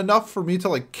presented enough for me to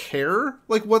like care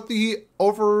like what the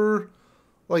over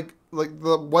like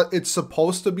the what it's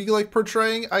supposed to be like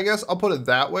portraying. I guess I'll put it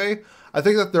that way. I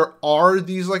think that there are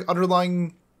these like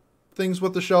underlying things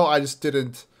with the show. I just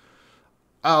didn't.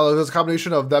 I don't know. There's a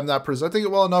combination of them not presenting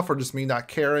it well enough, or just me not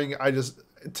caring.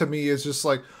 To me, it's just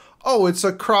like, oh, it's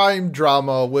a crime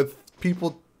drama with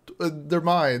people, their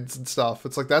minds and stuff.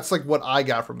 It's like that's like what I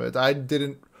got from it.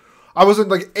 I wasn't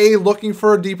like A, looking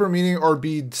for a deeper meaning, or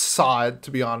B, saw it,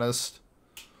 to be honest.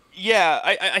 Yeah,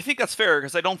 I think that's fair,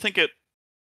 because I don't think it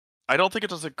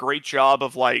does a great job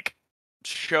of like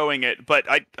showing it. But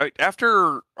I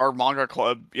after our manga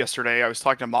club yesterday, I was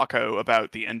talking to Mako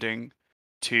about the ending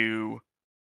to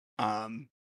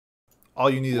All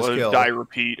you need is kill. Die,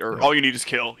 repeat, or all you need is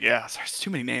kill. Yeah, sorry, it's too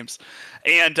many names.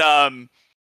 And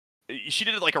she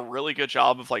did like a really good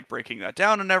job of like breaking that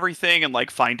down and everything, and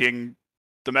like finding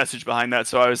the message behind that.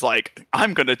 So I was like,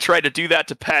 I'm gonna try to do that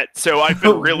to Pet. So I've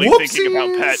been really thinking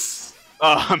about Pet.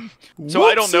 So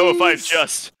I don't know if I've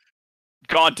just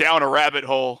gone down a rabbit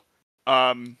hole.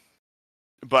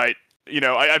 But you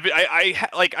know,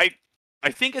 I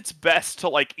think it's best to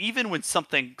like, even when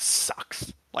something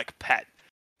sucks, like Pet,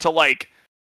 to like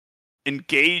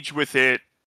engage with it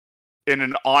in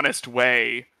an honest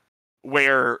way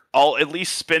where I'll at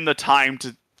least spend the time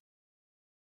to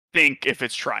think if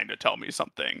it's trying to tell me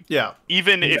something. Yeah.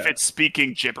 Even if it's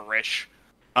speaking gibberish.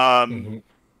 You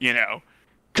know,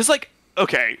 cuz like,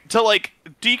 okay, to like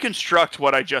deconstruct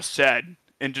what I just said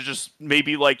and to just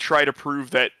maybe like try to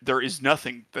prove that there is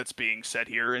nothing that's being said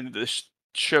here and this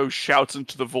show shouts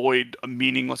into the void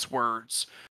meaningless words.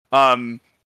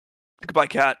 Goodbye,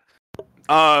 Cat.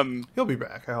 He'll be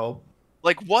back, I hope.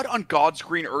 Like, what on God's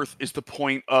green earth is the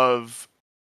point of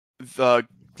the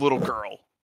little girl?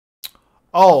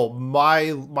 Oh,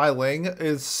 my Ling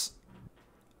is.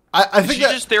 I think she's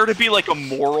just there to be like a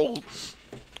moral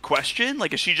question.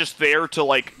 Like, is she just there to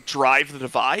like drive the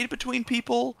divide between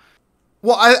people?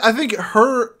 Well, I think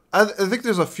I think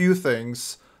there's a few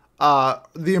things.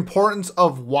 The importance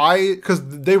of why, because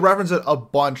they reference it a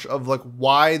bunch of like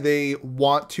why they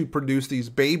want to produce these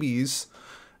babies,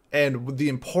 and the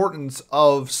importance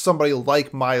of somebody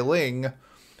like Mai Ling,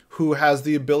 who has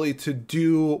the ability to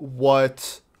do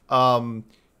what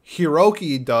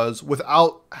Hiroki does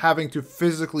without having to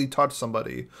physically touch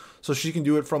somebody. So she can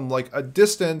do it from like a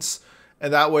distance,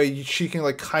 and that way she can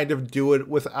like kind of do it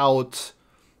without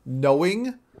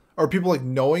knowing, or people like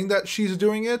knowing that she's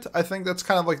doing it. I think that's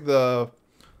kind of like the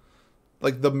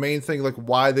main thing, like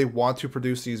why they want to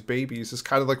produce these babies is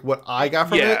kind of like what I got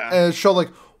from it, and it showed like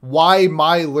why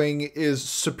Mai Ling is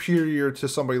superior to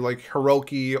somebody like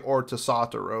Hiroki or to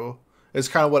Satoru is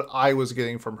kind of what I was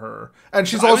getting from her. And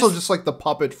she's also just like the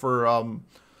puppet for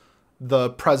the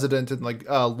president and like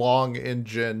Long and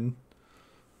Jin.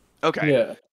 Okay.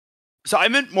 Yeah. So I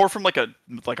meant more from like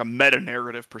a meta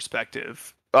narrative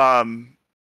perspective. Oh,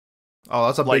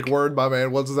 that's a big word, my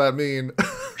man. What does that mean?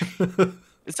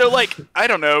 So like, I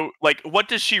don't know, like what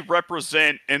does she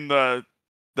represent in the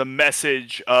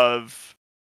message of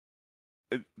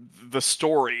the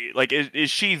story? Like,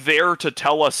 is she there to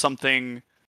tell us something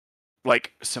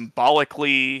like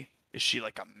symbolically? Is she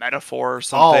like a metaphor or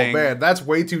something? Oh man, that's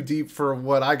way too deep for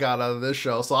what I got out of this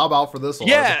show, so I'm out for this one.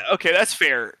 Yeah, okay, that's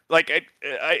fair. Like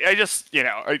I just, you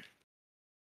know,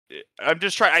 I'm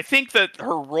just trying. I think that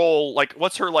her role, like,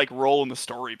 what's her like role in the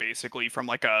story, basically, from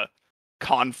like a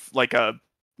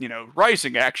you know,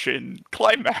 rising action,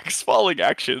 climax, falling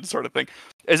action sort of thing,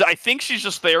 is I think she's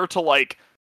just there to like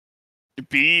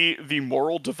be the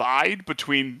moral divide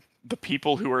between the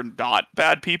people who are not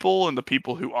bad people and the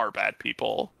people who are bad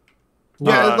people.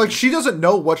 Yeah, like she doesn't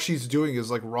know what she's doing is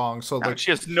like wrong, so like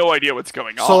she has no idea what's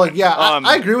going on. So like yeah,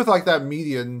 I agree with like that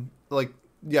median, like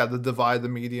yeah, the divide, the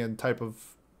median type of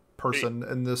person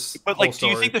in this. But like, do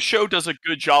you think the show does a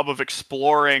good job of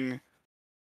exploring?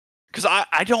 Because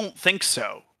I don't think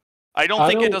so. I don't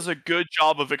think it does a good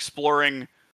job of exploring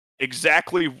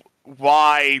exactly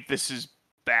why this is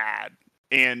bad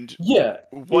and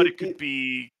what it could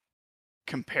be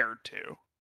compared to.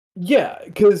 Yeah,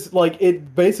 because like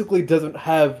it basically doesn't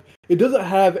have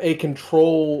a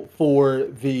control for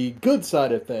the good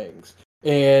side of things,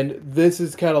 and this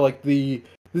is kind of like the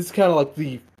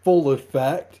full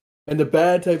effect, and the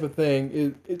bad type of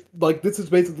thing is like this is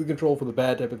basically control for the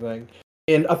bad type of thing,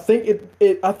 and I think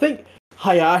I think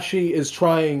Hayashi is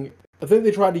trying. I think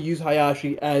they tried to use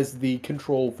Hayashi as the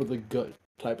control for the good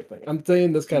type of thing. I'm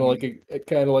saying this kind of like an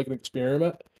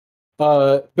experiment.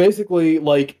 Basically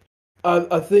like.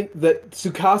 I think that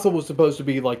Tsukasa was supposed to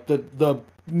be like the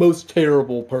most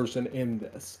terrible person in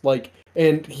this, like,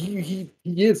 and he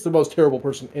is the most terrible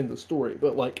person in the story,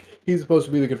 but like he's supposed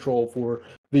to be the control for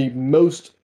the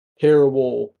most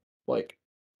terrible like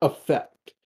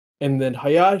effect, and then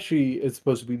Hayashi is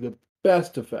supposed to be the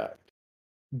best effect,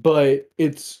 but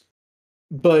instead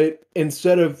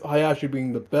of Hayashi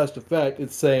being the best effect,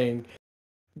 it's saying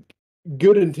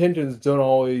good intentions don't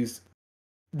always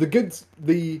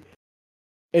the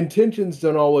intentions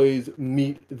don't always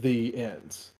meet the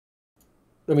ends.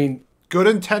 I mean, good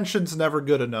intentions never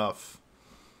good enough.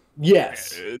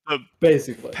 Yes,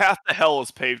 basically. Path to hell is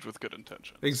paved with good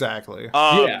intentions. Exactly.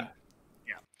 Yeah.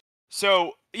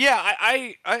 So yeah,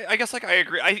 I guess like I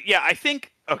agree. I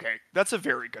think okay, that's a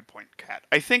very good point, Kat.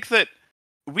 I think that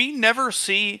we never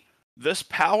see this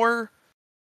power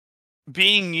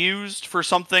being used for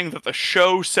something that the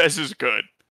show says is good.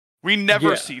 We never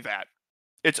Yeah. see that.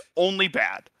 It's only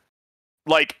bad.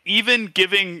 Like, even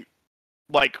giving,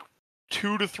 like,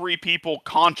 2 to 3 people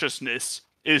consciousness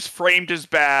is framed as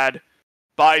bad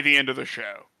by the end of the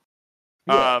show.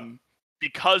 Yeah.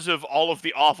 Because of all of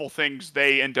the awful things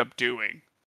they end up doing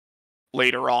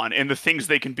later on and the things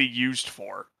they can be used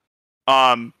for.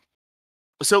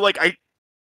 So, like,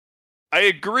 I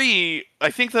agree. I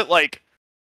think that, like,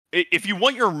 if you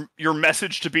want your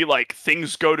message to be, like,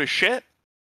 things go to shit,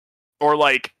 or,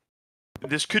 like,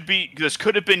 this could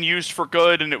have been used for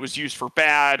good and it was used for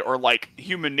bad, or, like,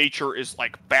 human nature is,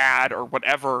 like, bad, or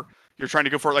whatever you're trying to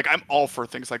go for, like, I'm all for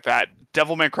things like that.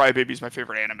 Devilman Crybaby is my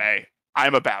favorite anime.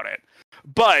 I'm about it.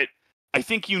 But I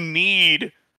think you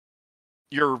need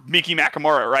your Miki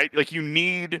Nakamura, right? Like, you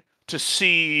need to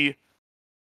see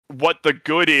what the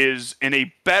good is in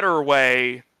a better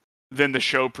way than the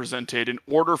show presented in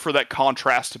order for that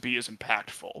contrast to be as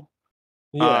impactful.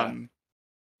 Yeah.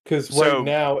 Because so- right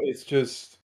now it's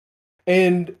just,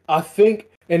 and I think,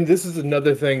 and this is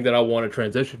another thing that I want to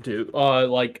transition to,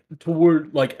 like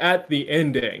toward, like at the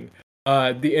ending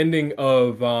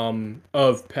of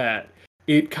Pat,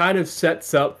 it kind of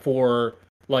sets up for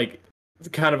like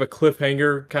kind of a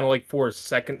cliffhanger, kind of like for a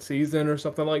second season or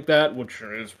something like that, which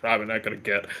is probably not going to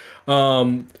get.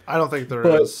 I don't think there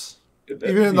But- is.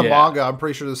 Even in the yeah. manga, I'm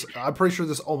pretty sure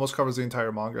this almost covers the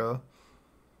entire manga.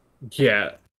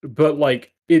 Yeah, but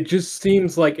like it just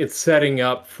seems like it's setting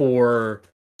up for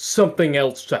something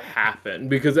else to happen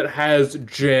because it has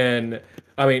Jen.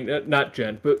 I mean, not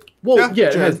Jen, but Yeah,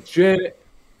 it has Jen,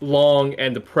 Long,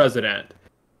 and the president.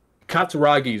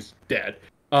 Katsuragi's dead.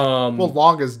 Well,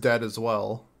 Long is dead as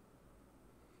well.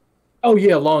 Oh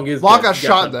yeah, Long is Long dead. got You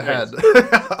shot in the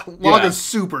that head. Long Yeah. is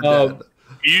super dead.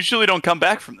 You usually don't come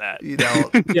back from that. You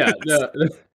know, Yeah,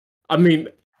 I mean,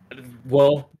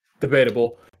 well,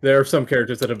 debatable. There are some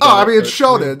characters that have. oh, done I mean, it's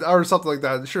but- shonen or something like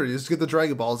that. Sure, you just get the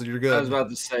Dragon Balls and you're I was good. about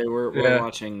to say we're Yeah.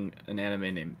 watching an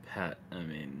anime named Pet. I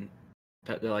mean,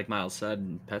 Pet. Like Miles said,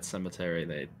 in Pet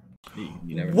Cemetery.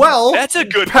 You never know. Well, That's a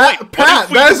good Pat- point. What Pat, if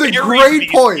we that is a bury great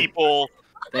these point. People?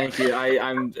 Thank you.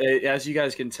 I'm as you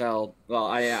guys can tell. Well,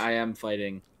 I am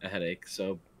fighting a headache,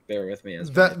 so bear with me as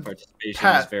my That- participation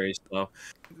Pat. is very slow.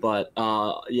 But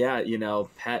yeah, you know,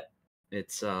 Pet.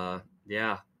 It's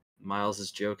yeah,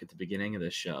 Miles's joke at the beginning of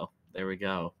this show. There we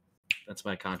go. That's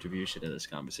my contribution to this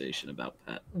conversation about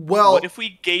Pet. well, What if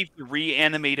we gave the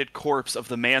reanimated corpse of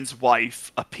the man's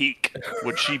wife a peek?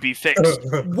 Would she be fixed?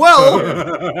 well,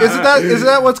 isn't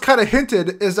that what's kind of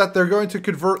hinted? Is that they're going to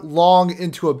convert Long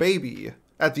into a baby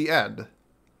at the end?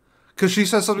 Because she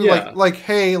says something Yeah. like,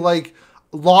 hey, like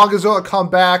Long is going to come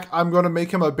back. I'm going to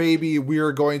make him a baby. We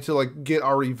are going to like get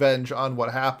our revenge on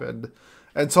what happened.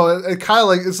 And so it kind of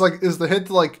like is the hint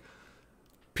like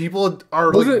people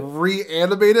are Was like it-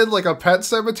 reanimated like a Pet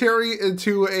Cemetery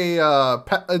into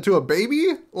a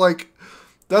baby? Like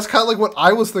that's kind of like what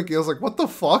I was thinking. I was like, what the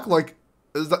fuck? Like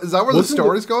is that where the Wasn't it-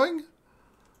 story's going?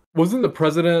 Wasn't the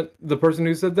president the person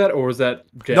who said that, or was that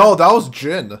Jen? No, that was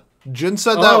Jin. Jin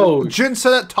said that. Oh. Jin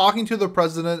said it talking to the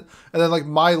president, and then like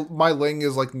my Ling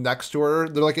is like next to her.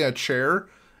 They're like in a chair,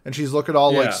 and she's looking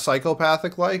all like Yeah.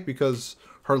 psychopathic like because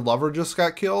her lover just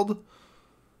got killed.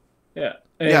 Yeah.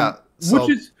 And Yeah, so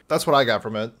which is that's what I got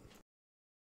from it.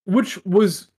 which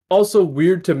was also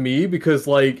weird to me because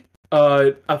like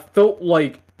I felt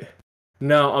like,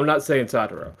 no, I'm not saying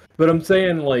Satoru, but I'm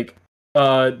saying like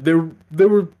there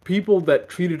were people that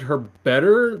treated her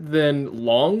better than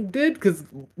Long did, because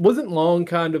wasn't Long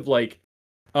kind of like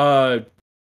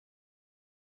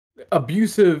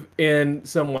abusive in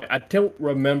some way? I don't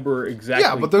remember exactly.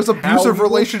 Yeah, but there's how abusive he was.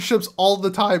 relationships all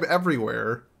the time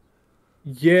everywhere.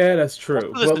 Yeah, that's true.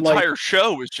 This But like, entire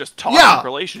show is just toxic Yeah.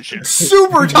 relationships.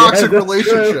 Super toxic that's true.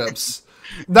 relationships.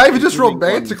 Not even just Including one-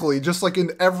 romantically, just like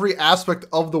in every aspect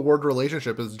of the word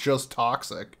relationship is just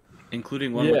toxic.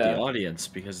 Including one with Yeah. the audience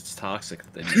because it's toxic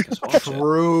that they make us watch it.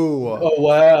 True. oh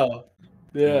wow,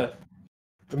 yeah.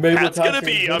 Maybe Pat's we're gonna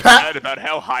talking- be Pat- upset about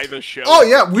how high the show. Oh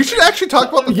yeah, we should actually talk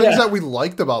about the things Yeah. that we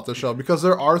liked about the show because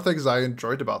there are things I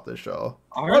enjoyed about this show.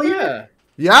 Are Oh there? yeah.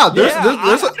 Yeah, there's Yeah,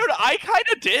 there's I, a, don't know, I kind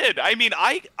of did. I mean,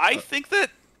 I think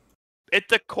that at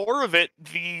the core of it,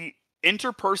 the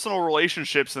interpersonal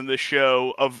relationships in this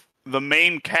show of the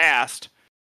main cast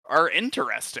are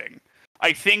interesting.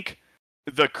 I think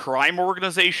the crime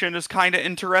organization is kind of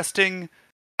interesting.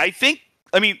 I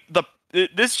mean,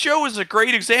 this show is a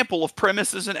great example of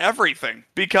premises and everything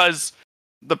because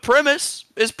the premise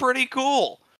is pretty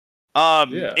cool.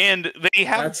 Yeah. And they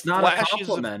have That's not a flashes of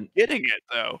compliment. getting it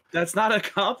though. That's not a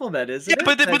compliment, is Yeah, it?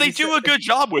 but That they you do said- a good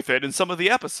job with it in some of the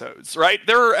episodes, right?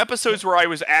 There are episodes where I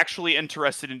was actually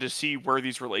interested in to see where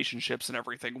these relationships and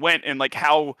everything went and like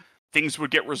how things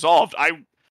would get resolved. I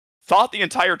thought the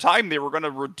entire time they were going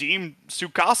to redeem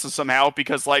Tsukasa somehow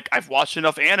because like I've watched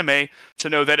enough anime to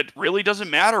know that it really doesn't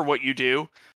matter what you do.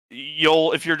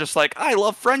 If you're just like, I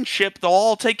love friendship, they'll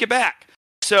all take you back.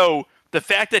 So the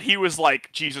fact that he was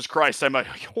like, Jesus Christ, I'm a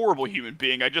horrible human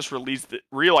being. I just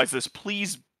realized this.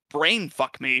 Please brain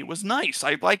fuck me. Was nice.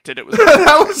 I liked it. It was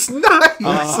That was nice.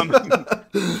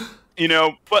 you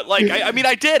know, but like I mean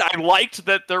I did. I liked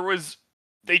that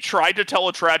they tried to tell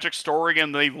a tragic story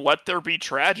and they let there be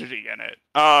tragedy in it.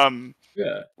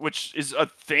 Yeah. Which is a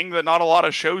thing that not a lot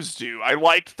of shows do. I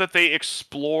liked that they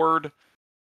explored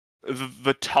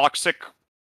the toxic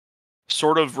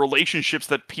sort of relationships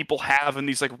that people have and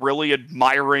these like really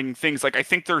admiring things. Like I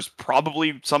think there's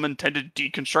probably some intended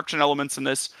deconstruction elements in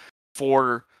this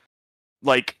for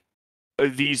like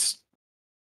these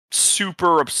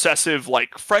super obsessive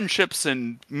like friendships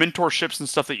and mentorships and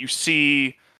stuff that you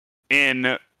see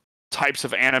in types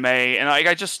of anime, and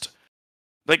I just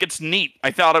like it's neat.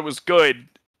 I thought it was good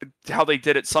how they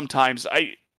did it sometimes.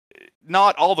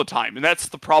 Not all the time, and that's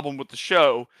the problem with the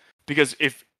show, because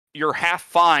if you're half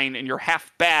fine and you're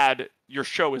half bad, your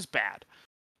show is bad.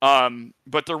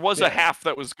 But there was a half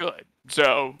that was good,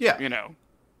 so Yeah. you know.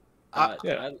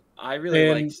 I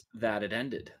really liked that it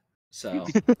ended. So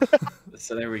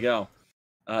so there we go.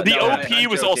 The OP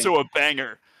was also a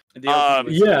banger. The OP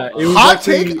was it was Hot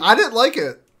actually, take. I didn't like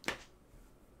it.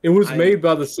 It was made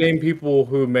by the same people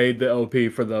who made the OP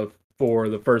for the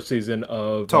first season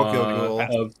of Tokyo Ghoul.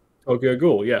 Of Tokyo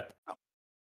Ghoul, yeah.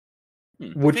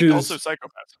 Which I think is also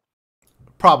Psychopaths.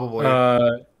 Probably.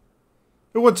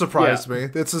 It wouldn't surprise me.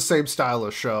 It's the same style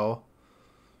of show.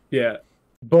 Yeah.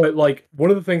 But like one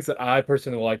of the things that I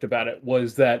personally liked about it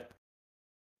was that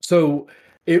Tsukasa,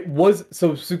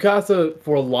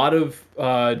 for a lot of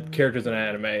characters in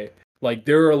anime, like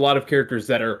there are a lot of characters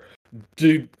that are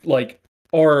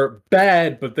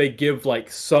bad, but they give like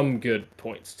some good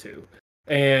points to.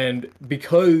 And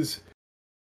because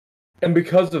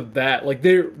of that, like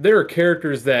there are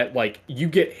characters that like you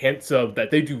get hints of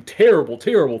that they do terrible,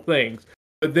 terrible things,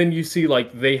 but then you see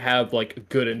like they have like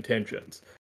good intentions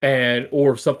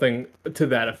or something to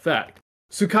that effect.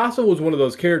 Tsukasa was one of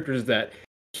those characters that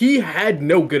he had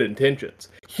no good intentions.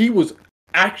 He was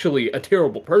actually a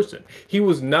terrible person. He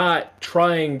was not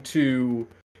trying to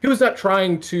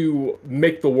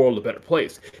make the world a better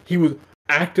place. He was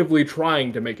actively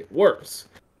trying to make it worse.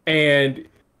 And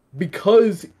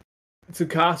because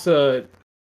Tsukasa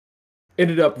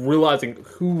ended up realizing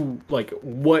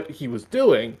what he was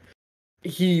doing,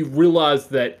 he realized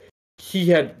that he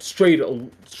had strayed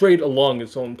along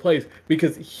his own place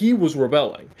because he was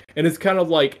rebelling. And it's kind of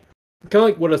like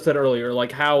what I said earlier,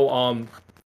 like how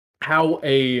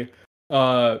a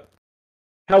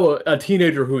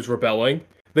teenager who's rebelling,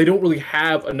 they don't really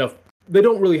have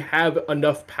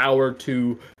enough power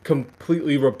to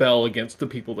completely rebel against the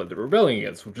people that they're rebelling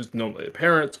against, which is normally their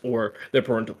parents or their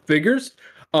parental figures.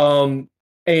 And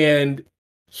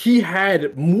he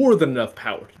had more than enough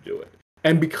power to do it.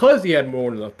 And because he had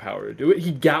more than enough power to do it,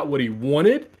 he got what he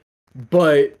wanted,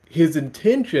 but his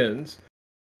intentions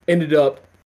ended up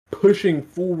pushing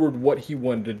forward what he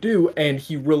wanted to do, and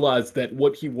he realized that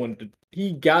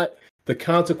he got the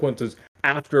consequences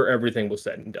after everything was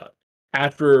said and done.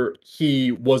 After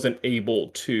he wasn't able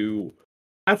to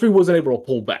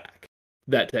pull back,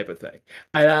 that type of thing.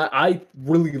 I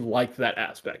really liked that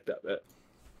aspect of it.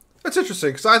 That's interesting,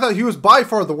 because I thought he was by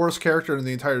far the worst character in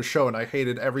the entire show, and I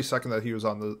hated every second that he was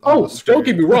on the screen. Don't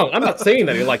get me wrong. I'm not saying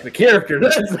that he liked the character.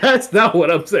 That's not what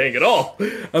I'm saying at all.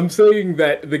 I'm saying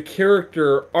that the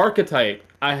character archetype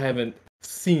I haven't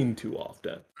seen too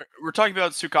often. We're talking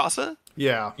about Tsukasa?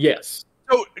 Yeah. Yes.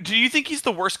 So, do you think he's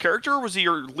the worst character, or was he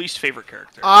your least favorite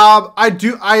character? I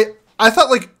thought,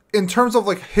 like, in terms of,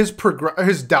 like, his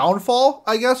downfall,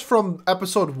 I guess, from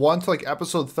episode 1 to, like,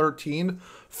 episode 13,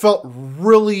 felt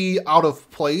really out of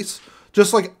place.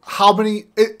 Just, like, how many...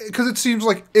 Because it seems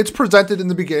like it's presented in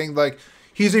the beginning, like,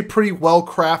 he's a pretty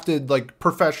well-crafted, like,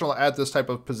 professional at this type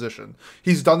of position.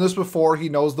 He's done this before, he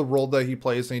knows the role that he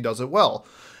plays, and he does it well.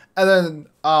 And then,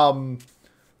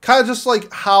 kind of just,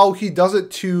 like, how he does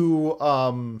it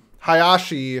to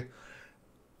Hayashi...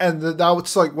 And that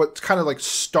was like what kind of like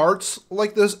starts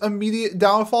like this immediate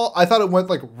downfall. I thought it went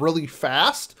like really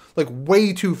fast, like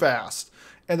way too fast.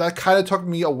 And that kind of took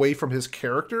me away from his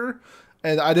character.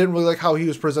 And I didn't really like how he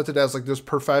was presented as like this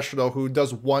professional who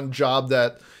does one job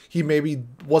that he maybe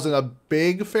wasn't a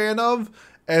big fan of.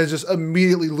 and just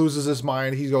immediately loses his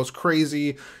mind. He goes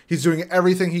crazy. He's doing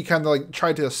everything he can to like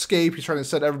try to escape. He's trying to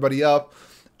set everybody up.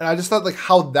 And I just thought like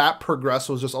how that progressed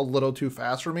was just a little too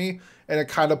fast for me. And it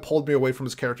kind of pulled me away from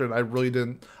his character. And I really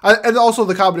didn't. And also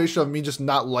the combination of me just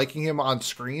not liking him on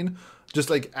screen just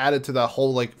like added to that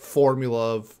whole like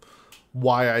formula of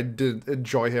why I didn't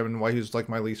enjoy him and why he was like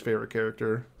my least favorite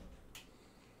character.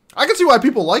 I can see why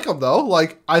people like him though.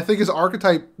 Like I think his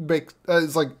archetype makes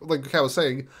is like I was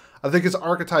saying, I think his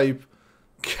archetype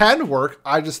can work.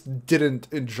 I just didn't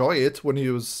enjoy it when he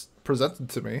was presented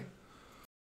to me.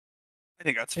 I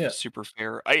think that's super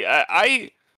fair.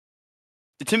 I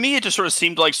to me it just sort of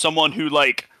seemed like someone who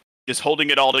like is holding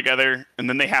it all together, and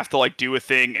then they have to like do a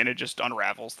thing, and it just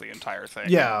unravels the entire thing.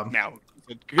 Yeah. Now,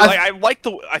 like,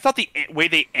 I thought the way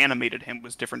they animated him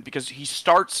was different because he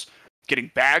starts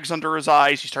getting bags under his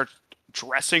eyes. He starts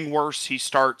dressing worse. He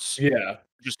starts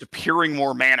just appearing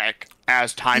more manic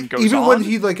as time goes on. Even when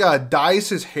he like dyes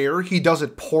his hair, he does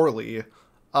it poorly.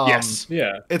 Yes.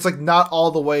 Yeah. It's like not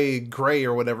all the way gray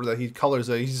or whatever that he colors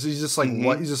it. He's just like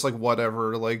what? He's just like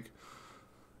whatever. Like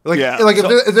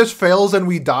if this fails and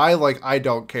we die, like I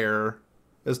don't care.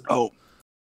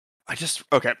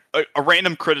 Okay. A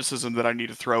random criticism that I need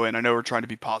to throw in. I know we're trying to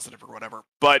be positive or whatever,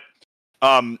 but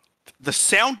the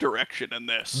sound direction in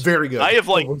this very good. I have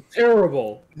like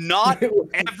terrible. Not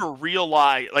ever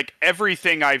realized like every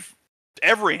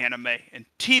anime and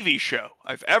TV show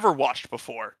I've ever watched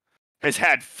before has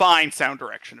had fine sound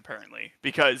direction apparently,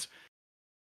 because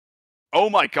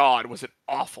oh my god, was it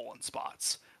awful in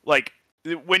spots. Like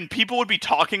when people would be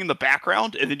talking in the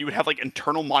background and then you would have like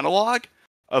internal monologue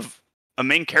of a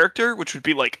main character, which would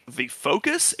be like the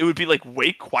focus, it would be like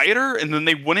way quieter, and then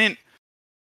they wouldn't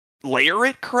layer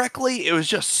it correctly. It was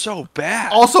just so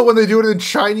bad. Also, when they do it in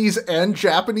Chinese and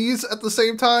Japanese at the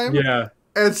same time,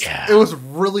 it was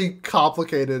really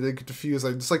complicated and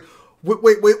confusing. Just like,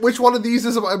 wait, which one of these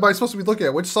am I supposed to be looking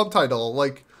at? Which subtitle?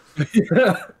 Like,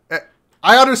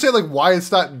 I understand like why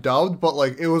it's not dubbed, but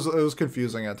like it was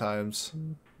confusing at times.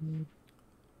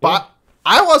 But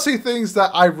I want to say things that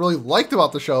I really liked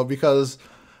about the show, because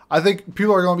I think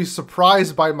people are going to be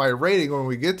surprised by my rating when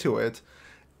we get to it.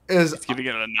 It's giving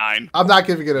it a 9. I'm not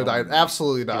giving it a 9.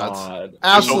 Absolutely not. God.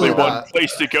 Absolutely There's only not. one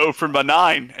place to go from a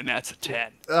 9, and that's a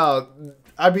 10.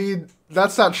 I mean,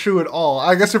 that's not true at all.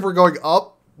 I guess if we're going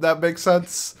up, that makes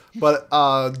sense. But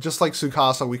just like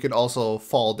Tsukasa, we can also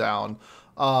fall down.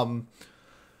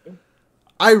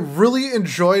 I really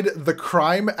enjoyed the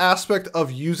crime aspect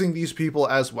of using these people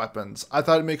as weapons. I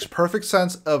thought it makes perfect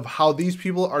sense of how these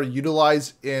people are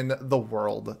utilized in the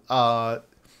world.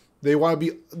 They want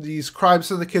to be, these crime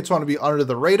syndicates want to be under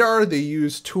the radar. They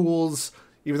use tools,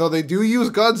 even though they do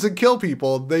use guns and kill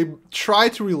people, they try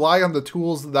to rely on the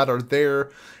tools that are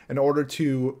there in order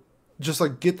to just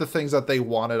like get the things that they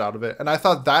wanted out of it. And I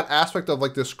thought that aspect of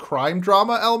like this crime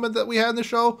drama element that we had in the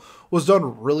show was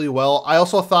done really well. I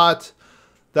also thought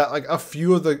that like a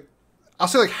few of the, I'll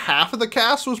say like half of the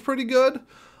cast was pretty good.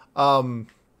 I don't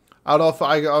know if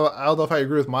I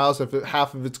agree with Miles. If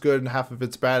half of it's good and half of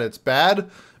it's bad, it's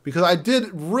bad. Because I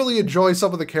did really enjoy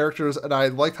some of the characters, and I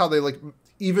liked how they like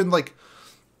even like,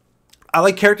 I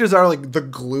like characters that are like the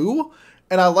glue,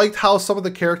 and I liked how some of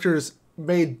the characters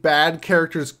made bad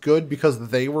characters good because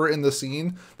they were in the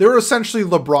scene. They were essentially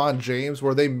LeBron James,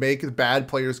 where they make bad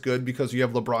players good because you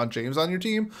have LeBron James on your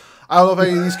team. I don't know if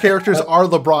any of these characters are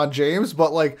LeBron James,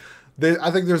 but like,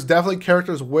 I think there's definitely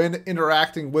characters when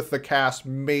interacting with the cast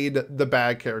made the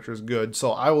bad characters good.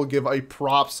 So I will give a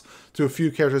props to a few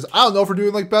characters. I don't know if we're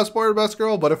doing like best boy or best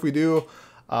girl, but if we do,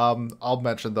 I'll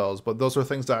mention those. But those are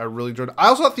things that I really enjoyed. I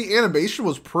also thought the animation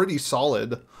was pretty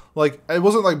solid. Like it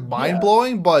wasn't like mind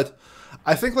blowing, but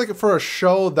I think like for a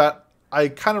show that I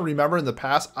kind of remember in the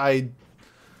past, I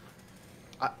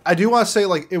do want to say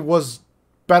like it was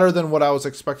better than what I was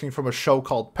expecting from a show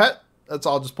called Pet.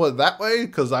 I'll just put it that way,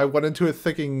 because I went into it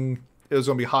thinking it was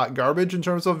going to be hot garbage in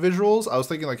terms of visuals. I was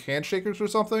thinking like Handshakers or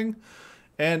something,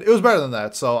 and it was better than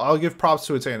that. So I'll give props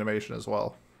to its animation as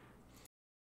well.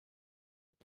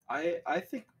 I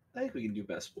think we can do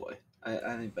Best Boy.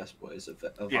 I think Best Boy is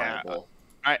a viable.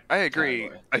 I agree.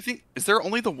 category. I think, is there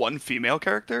only the one female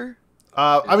character?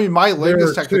 I mean, Mai Ling There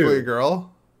is are technically two. a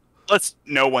girl, Let's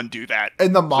no one do that.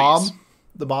 and the mom, Please.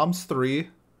 the mom's 3.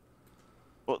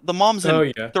 Well, the mom's in Oh,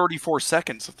 yeah. 34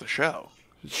 seconds of the show.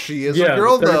 She is a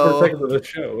girl though. Seconds of the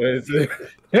show.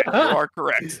 You are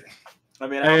correct. I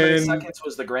mean, how many And- seconds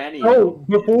was the granny? Oh,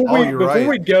 before you're we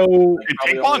right. go, And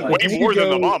Probably take on only way like- more than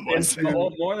the Go mom was. into-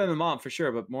 Well, more than the mom for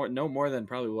sure, but no more than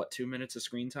probably what 2 minutes of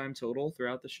screen time total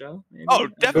throughout the show. Maybe? Oh,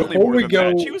 definitely Before more we than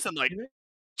that. go- She was in like,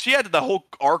 she had the whole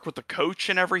arc with the coach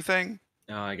and everything.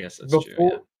 Oh, I guess that's before true.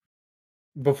 Yeah.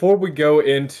 before we go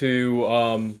into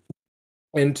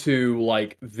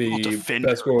like I'll the defend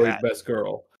best her, boy, Pat. best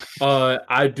girl,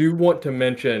 I do want to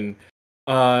mention,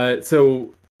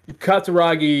 so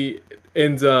Katsuragi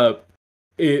ends up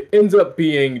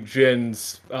being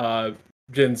Jin's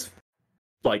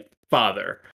like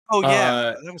father. Oh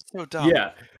yeah, that was so dumb.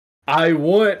 Yeah, I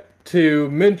want to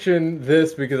mention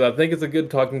this because I think it's a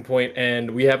good talking point, and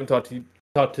we haven't talked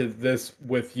to this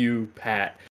with you,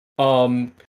 Pat. Oh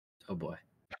boy.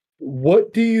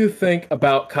 What do you think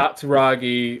about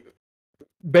Katsuragi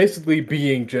basically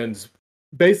being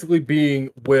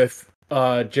with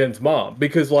Jin's mom?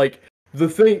 Because like the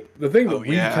thing that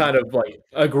we kind of like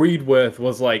agreed with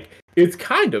was like it's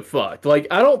kind of fucked. Like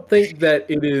I don't think that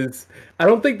it's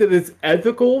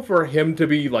ethical for him to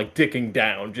be like dicking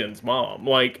down Jin's mom.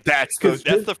 Like that's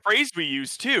the phrase we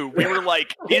used too. We were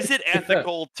like, is it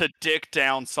ethical to dick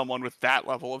down someone with that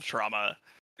level of trauma?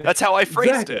 That's how I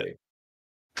phrased it.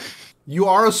 You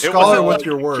are a scholar with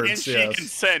your words. Can she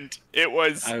consent? It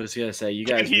was. I was gonna say you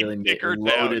guys really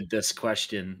loaded this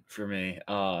question for me.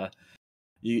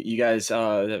 You guys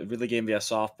really gave me a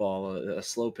softball, a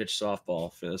slow pitch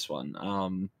softball for this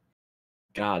one.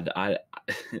 God,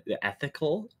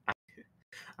 ethical.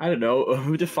 I don't know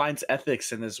who defines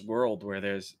ethics in this world where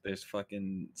there's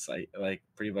fucking like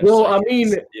pretty much. Well, I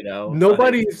mean, you know,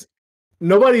 nobody's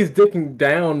dicking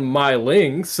down Mai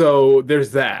Ling, so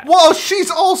there's that. Well, she's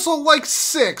also like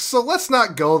 6, so let's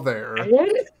not go there. And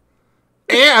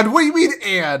what do you mean,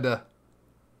 and?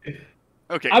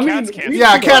 Okay, Cat's canceled.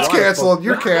 Yeah, Cat's canceled.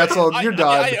 You're canceled. You're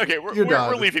done. Okay,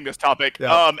 we're leaving this topic.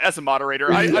 Yeah. As a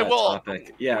moderator, I will.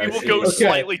 Yeah, we will go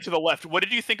slightly to the left. What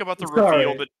did you think about the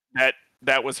reveal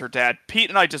that was her dad?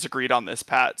 Pete and I disagreed on this,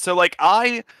 Pat. So like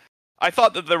I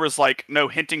thought that there was like no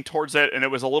hinting towards it, and it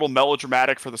was a little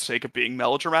melodramatic for the sake of being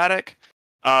melodramatic.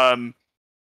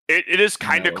 It is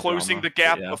kind of closing the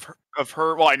gap of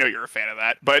her. Well, I know you're a fan of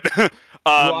that, but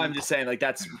well, I'm just saying like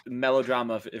that's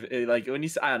melodrama. If like when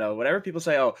I don't know, whatever people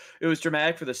say, oh, it was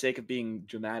dramatic for the sake of being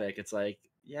dramatic. It's like,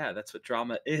 yeah, that's what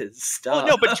drama is. Well,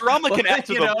 no, but drama can add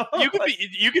to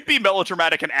you could be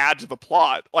melodramatic and add to the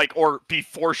plot, like, or be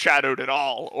foreshadowed at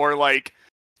all, or like.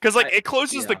 Because, like, it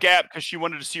closes the gap because she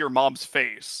wanted to see her mom's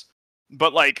face.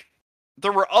 But, like,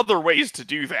 there were other ways to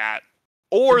do that.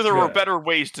 Or there were better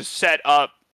ways to set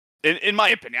up, in my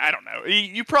opinion, I don't know.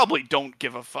 You probably don't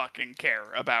give a fucking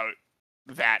care about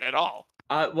that at all.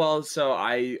 Well, so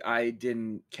I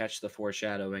didn't catch the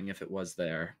foreshadowing if it was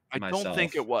there myself. I don't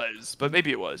think it was, but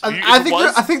maybe it was.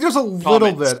 I think there's a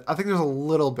little bit. I think there's a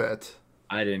little bit.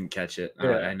 I didn't catch it.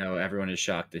 Yeah. I know everyone is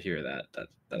shocked to hear that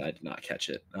I did not catch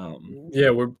it. Yeah,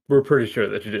 we're pretty sure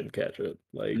that you didn't catch it.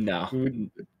 Like no,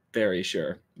 very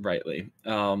sure, rightly.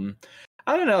 I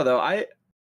don't know though. I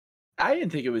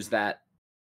didn't think it was that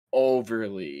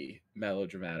overly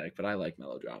melodramatic, but I like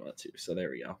melodrama too. So there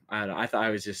we go. I don't know. I thought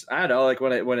I was just I don't know. Like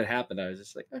when it happened, I was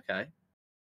just like, okay.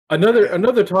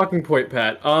 Another talking point,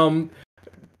 Pat.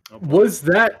 Was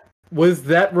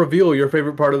that reveal your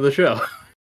favorite part of the show?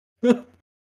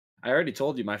 I already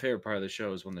told you my favorite part of the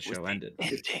show is when the show ended.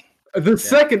 The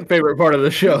second favorite part of the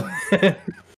show.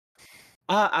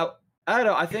 I don't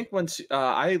know. I think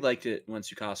I liked it when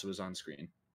Tsukasa was on screen.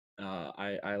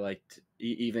 I liked,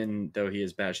 even though he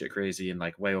is batshit crazy and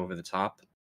like way over the top,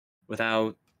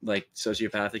 without like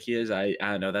sociopathic he is. I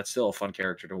don't know. That's still a fun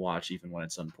character to watch, even when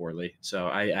it's done poorly. So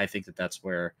I think that's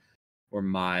where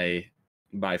my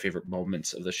favorite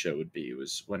moments of the show would be,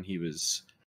 was when he was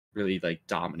really like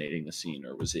dominating the scene,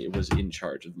 or was in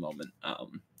charge of the moment.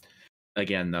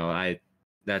 Again though,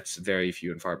 that's very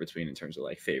few and far between in terms of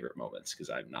like favorite moments, because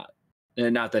I'm not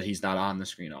that he's not on the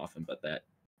screen often, but that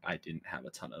I didn't have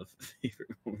a ton of favorite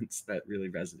moments that really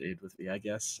resonated with me, I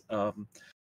guess. I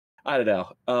don't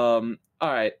know. All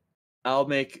right,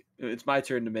 it's my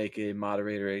turn to make a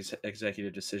moderator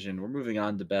executive decision. We're moving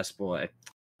on to best boy.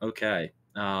 Okay.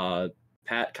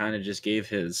 Pat kind of just gave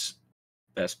his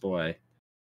best boy.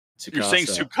 Tsukasa. You're saying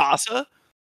Tsukasa?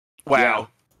 Wow. Yeah.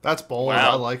 That's bold.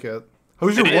 Wow. I like it.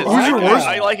 Who's your worst?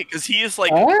 I like it because he is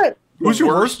like who's your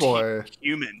worst boy?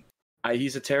 Human.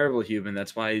 He's a terrible human.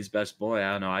 That's why he's best boy.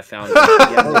 I don't know. I found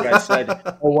again, like I said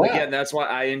again. That's why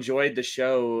I enjoyed the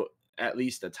show at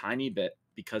least a tiny bit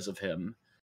because of him.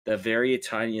 The very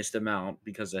tiniest amount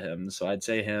because of him. So I'd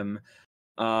say him.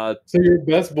 So your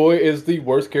best boy is the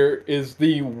worst is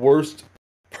the worst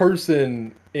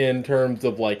person in terms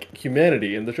of like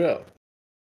humanity in the show.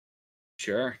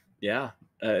 Sure. Yeah.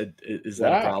 Is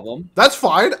that a problem? That's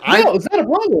fine. No, it's not a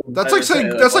problem. That's like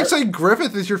saying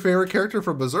Griffith is your favorite character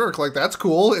from Berserk. Like that's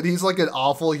cool, and he's like an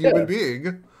awful human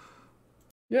being.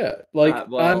 Yeah, like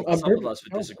well, I'm some of pretty us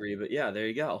would disagree, but yeah, there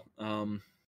you go.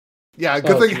 Yeah,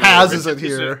 good Oh, thing so Haz Griffith isn't is a-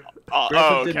 here.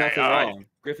 Griffith did okay, nothing all right. wrong.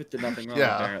 Griffith did nothing wrong,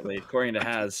 Yeah. apparently, according to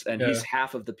Haz, and Yeah. he's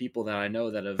half of the people that I know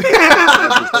that have.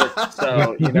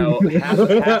 So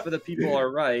half of the people are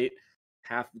right,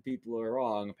 half the people are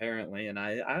wrong, apparently, and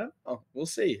I don't know. We'll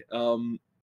see.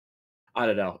 I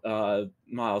don't know.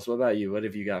 Miles, what about you? What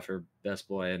have you got for best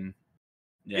boy? And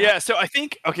Yeah, so I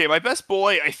think my best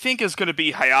boy I think is gonna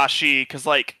be Hayashi, because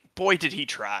like, boy did he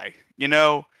try.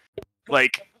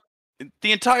 Like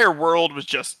the entire world was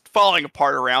just falling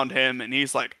apart around him, and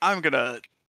he's like, I'm gonna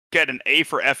get an A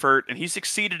for effort, and he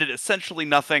succeeded at essentially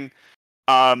nothing.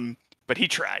 But he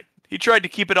tried. He tried to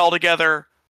keep it all together,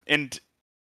 and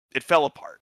it fell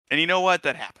apart. And you know what?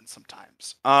 That happens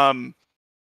sometimes.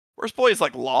 Worst boy is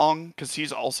like Long, because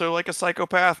he's also like a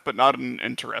psychopath, but not in an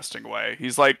interesting way.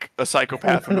 He's like a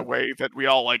psychopath in the way that we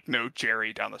all like know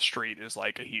Jerry down the street is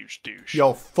like a huge douche.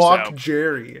 Yo, fuck So,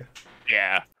 Jerry.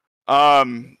 yeah.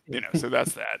 So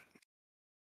that's that.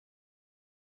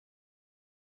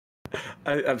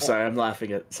 I'm sorry, I'm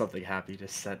laughing at something Happy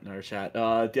just sent in our chat.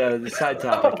 The side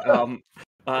topic.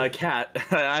 Cat,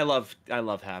 I love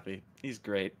Happy. He's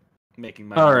great, making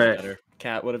my All life right. better.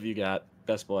 Cat, what have you got?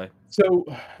 Best boy. So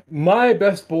my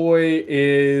best boy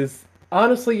is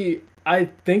honestly, I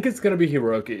think it's gonna be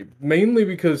Hiroki, mainly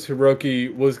because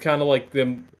Hiroki was kind of like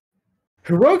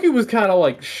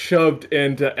shoved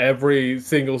into every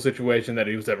single situation that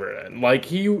he was ever in. Like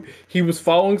he was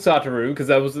following Satoru because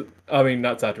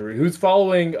not Satoru. He was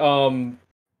following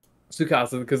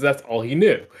Tsukasa because that's all he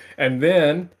knew. And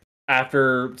then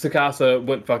after Tsukasa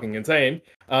went fucking insane,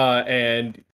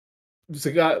 and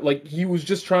he was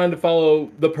just trying to follow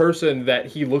the person that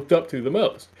he looked up to the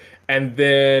most, and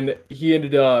then he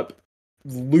ended up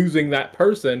losing that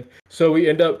person. So he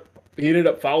ended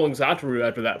up following Satoru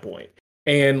after that point.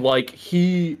 And like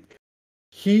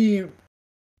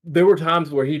there were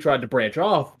times where he tried to branch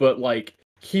off, but like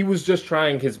he was just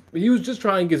trying his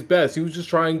best. He was just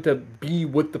trying to be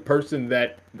with the person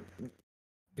that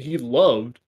he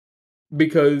loved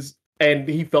and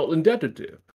he felt indebted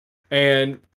to.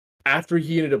 And after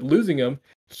he ended up losing him,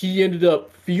 he ended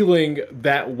up feeling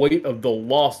that weight of the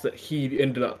loss that he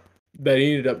ended up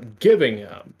giving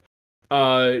him.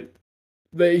 That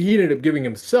he ended up giving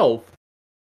himself,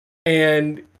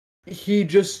 and he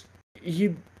just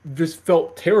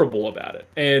felt terrible about it.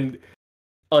 And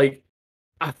like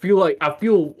I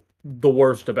feel the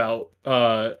worst about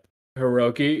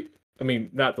Hiroki. I mean,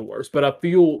 not the worst, but I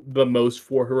feel the most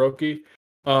for Hiroki.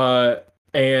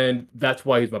 And that's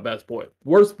why he's my best boy.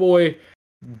 Worst boy,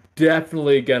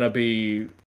 definitely gonna be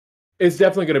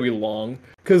Long,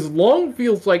 because Long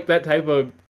feels like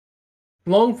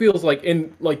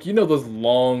in like those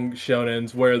long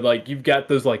shonens where like you've got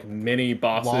those like mini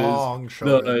bosses, Long the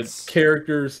shonens.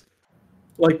 characters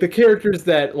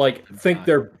that like think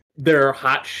they're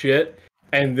hot shit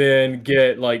and then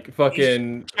get like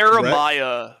fucking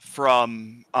Jeremiah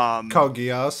from Code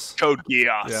Geass. Code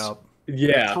Geass.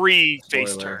 yeah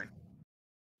Pre-face Spoiler. turn.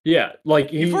 yeah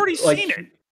like You've already seen it.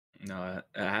 No,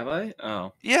 have I?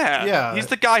 Oh. Yeah. He's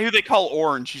the guy who they call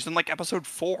Orange. He's in like episode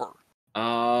 4.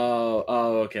 Oh,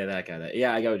 okay, that guy.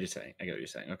 Yeah, I get what you're saying.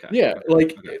 Okay. Yeah, okay,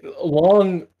 like okay.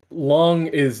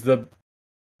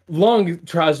 Long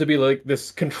tries to be like this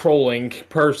controlling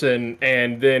person,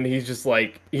 and then he just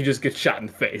gets shot in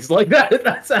the face. Like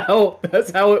that's how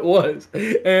it was.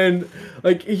 And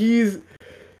like he's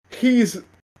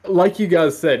like you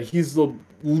guys said, he's the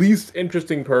least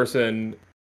interesting person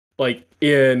like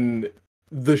in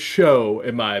the show,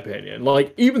 in my opinion.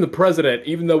 Like even the president,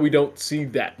 even though we don't see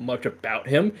that much about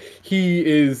him,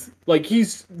 he's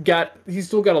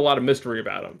still got a lot of mystery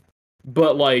about him.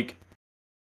 But like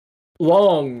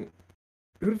Long,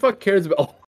 who the fuck cares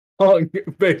about Long,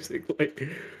 basically?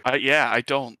 Yeah, I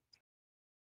don't.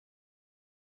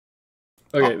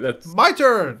 Okay, that's my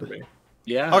turn. for me.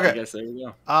 Yeah, Okay. I guess there we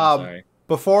go. I'm sorry.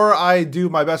 Before I do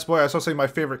my best boy, I was supposed to say my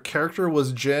favorite character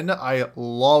was Jin. I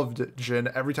loved Jin.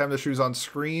 Every time that she was on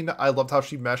screen, I loved how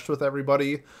she meshed with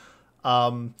everybody.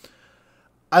 And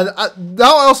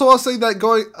now I also want to say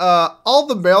that all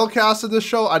the male cast in this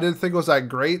show, I didn't think was that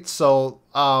great. So,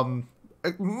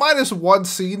 minus one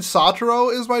scene,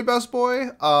 Satoru is my best boy.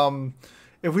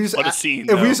 If we just What a scene,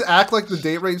 if we though. just act like the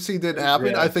date rape scene didn't happen,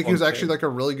 Yeah, I think he was one actually scene. like a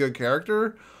really good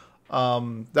character.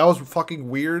 That was fucking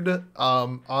weird.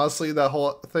 Honestly, that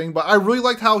whole thing. But I really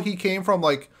liked how he came from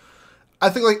like, I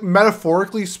think like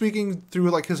metaphorically speaking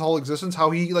through like his whole existence, how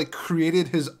he like created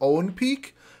his own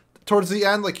peak towards the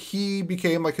end. Like he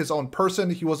became like his own person.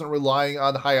 He wasn't relying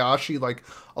on Hayashi like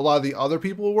a lot of the other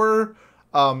people were.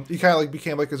 He kind of like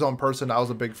became like his own person. I was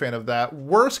a big fan of that.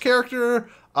 Worst character,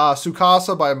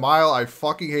 Tsukasa by a mile. I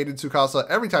fucking hated Tsukasa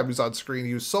every time he was on screen.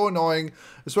 He was so annoying,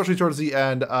 especially towards the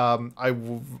end.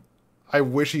 I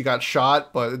wish he got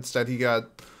shot, but instead he got,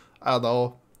 I don't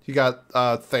know, he got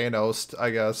Thanos, I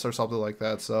guess, or something like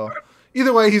that. So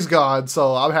either way, he's gone.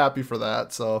 So I'm happy for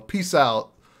that. So peace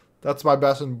out. That's my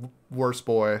best and worst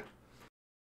boy.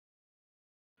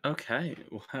 Okay,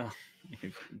 well,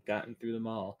 you've gotten through them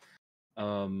all.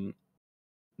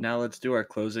 Now let's do our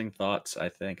closing thoughts. I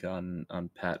think on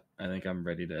Pet. I think I'm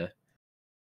ready to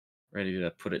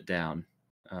put it down.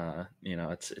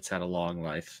 It's had a long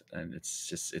life, and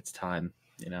it's time.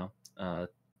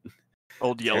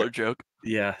 Old Yeller joke.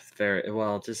 Yeah, fair.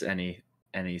 Well, just any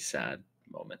sad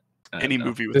moment. Any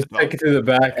movie with Just take it to the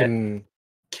back and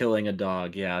killing a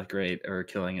dog. Yeah, great. Or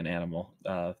killing an animal.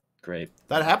 Great.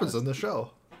 That happens in the show.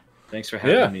 Thanks for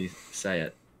having me say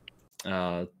it.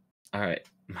 All right,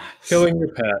 Miles. killing your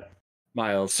pet.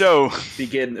 Miles. So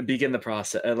begin the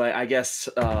process. I guess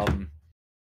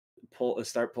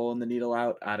start pulling the needle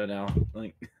out. I don't know.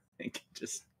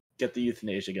 Just get the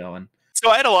euthanasia going. So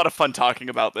I had a lot of fun talking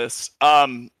about this.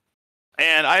 And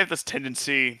I have this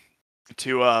tendency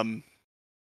to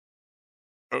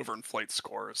overinflate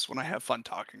scores when I have fun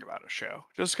talking about a show,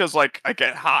 just because I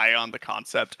get high on the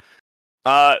concept.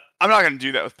 I'm not going to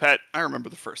do that with Pet. I remember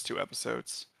the first 2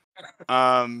 episodes.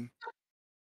 I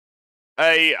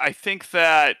think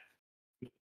that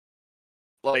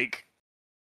I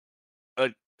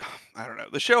don't know.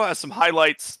 The show has some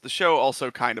highlights. The show also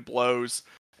kind of blows.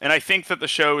 And I think that the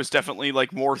show is definitely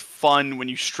more fun when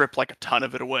you strip a ton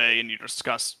of it away and you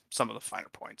discuss some of the finer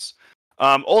points.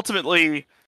 Ultimately,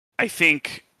 I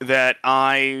think that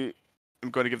I am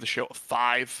going to give the show a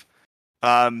 5.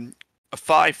 A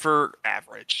 5 for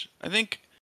average. I think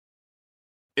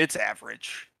it's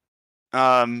average.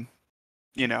 I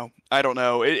don't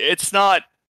know. It's not.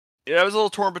 I was a little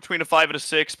torn between a 5 and a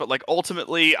 6, but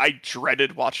ultimately, I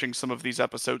dreaded watching some of these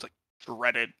episodes.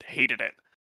 Hated it.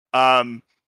 And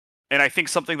I think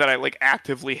something that I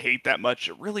actively hate that much,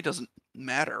 it really doesn't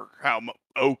matter how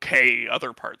okay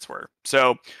other parts were.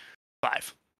 So,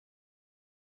 5.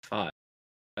 5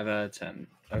 out of 10.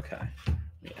 Okay. Let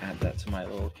me add that to my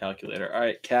little calculator. All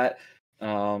right, Kat.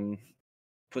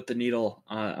 Put the needle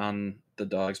on the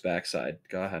dog's backside.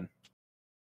 Go ahead.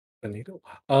 The needle.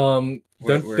 We're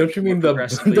Don't you mean the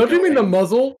progressively don't you mean the going.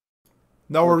 muzzle?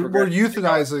 No, we're progressively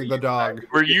euthanizing the dog.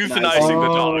 We're euthanizing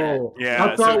the dog. Oh, Yeah,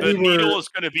 I so thought the we were- needle is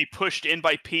going to be pushed in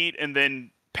by Pete, and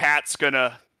then Pat's going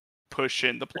to push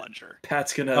in the plunger.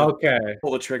 Pat's gonna Okay.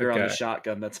 pull the trigger on the Okay.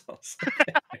 shotgun. That's all.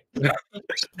 But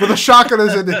the shotgun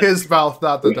is in his mouth,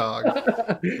 not the dog.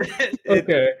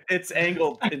 Okay. It's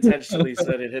angled intentionally so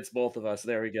that it hits both of us.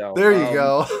 There we go. There you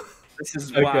go. This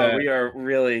is Okay. wow. We are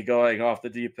really going off the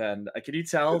deep end. Can you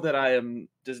tell that I am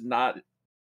just not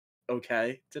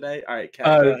okay today? All right,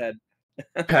 Kat, go ahead.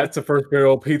 Pat's the first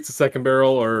barrel, Pete's the second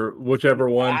barrel, or whichever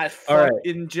one. I All right.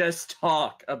 fucking just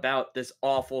talk about this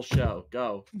awful show.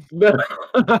 Go.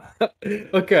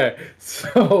 Okay,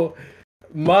 so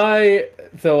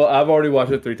I've already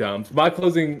watched it 3 times. My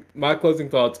closing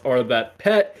thoughts are that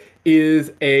Pet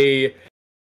is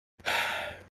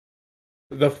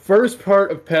the first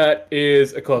part of Pet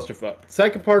is a clusterfuck. The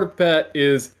second part of Pet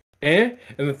is and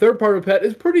the third part of Pet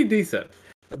is pretty decent,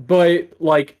 but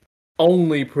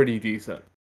only pretty decent.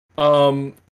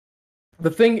 The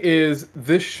thing is,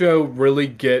 this show really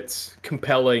gets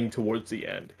compelling towards the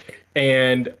end,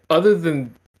 and other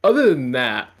than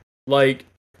that,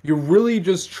 you're really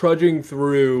just trudging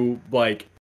through a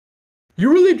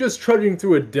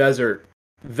desert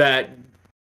that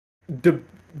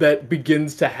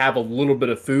begins to have a little bit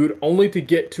of food, only to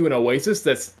get to an oasis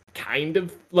that's kind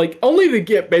of only to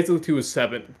get basically to a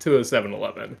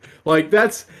 7-Eleven.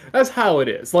 That's how it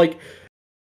is.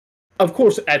 Of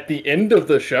course, at the end of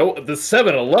the show, the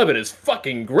 7-Eleven is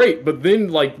fucking great, but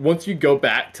then once you go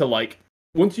back to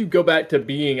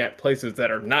being at places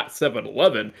that are not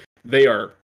 7-Eleven,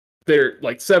 they're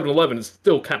 7-Eleven is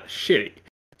still kind of shitty.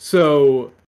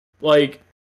 So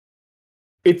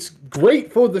it's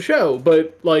great for the show,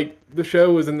 but the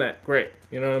show isn't that great.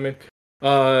 You know what I mean?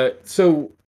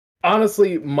 So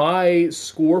honestly, my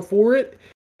score for it,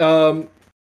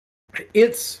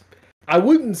 I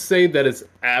wouldn't say that it's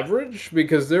average,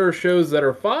 because there are shows that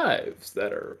are 5s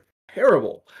that are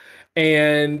terrible,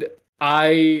 and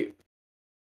I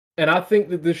think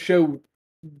that this show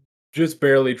just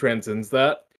barely transcends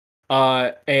that.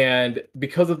 And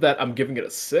because of that, I'm giving it a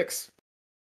 6.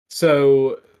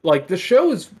 So the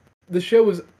show is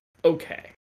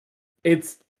okay.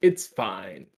 It's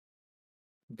fine.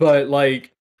 But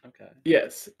Okay.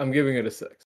 Yes, I'm giving it a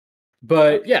 6.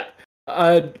 But yeah,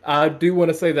 I do want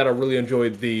to say that I really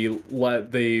enjoyed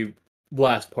the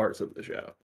last parts of the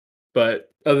show.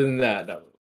 But other than that, no.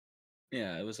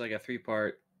 Yeah, it was like a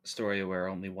 3-part story where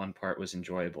only one part was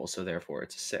enjoyable, so therefore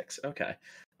it's a 6. Okay.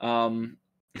 I'm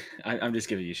just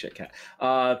giving you shit, Cat.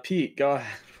 Pete, go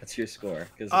ahead. What's your score?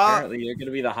 Because apparently you're going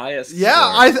to be the highest.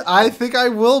 Yeah, I think I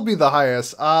will be the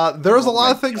highest. There's a Oh lot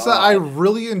my of things that I God.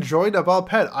 really enjoyed about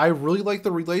Pet. I really like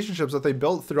the relationships that they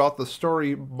built throughout the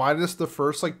story, minus the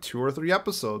first like 2 or 3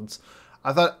 episodes.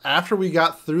 I thought after we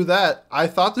got through that, I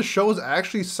thought the show was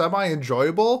actually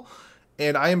semi-enjoyable,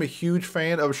 and I am a huge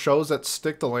fan of shows that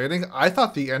stick the landing. I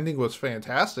thought the ending was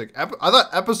fantastic. I thought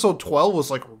episode 12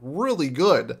 was like really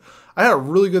good. I had a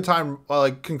really good time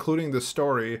like concluding this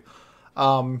story.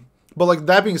 But like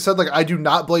that being said, like I do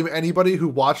not blame anybody who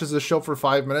watches this show for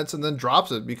 5 minutes and then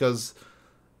drops it, because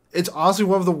it's honestly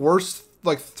one of the worst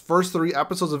like first 3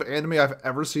 episodes of anime I've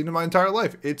ever seen in my entire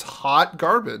life. It's hot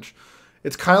garbage.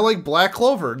 It's kind of like Black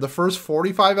Clover. The first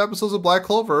 45 episodes of Black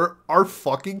Clover are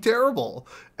fucking terrible,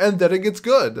 and then it gets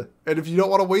good. And if you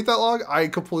don't want to wait that long, I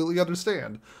completely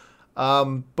understand.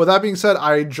 But that being said,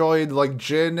 I enjoyed like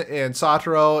Jin and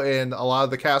Satoru and a lot of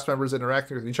the cast members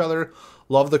interacting with each other.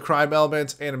 Love the crime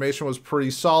elements. Animation was pretty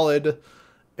solid,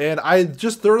 and I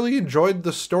just thoroughly enjoyed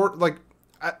the story. Like,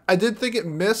 I did think it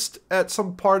missed at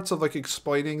some parts of like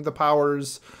explaining the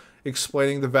powers,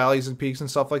 explaining the valleys and peaks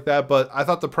and stuff like that. But I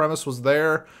thought the premise was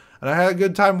there, and I had a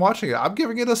good time watching it. I'm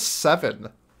giving it a 7.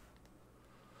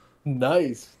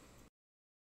 Nice.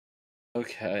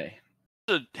 Okay.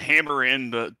 To hammer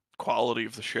in the quality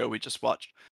of the show we just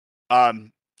watched,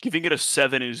 giving it a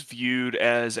 7 is viewed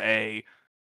as a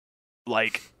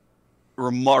like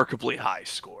remarkably high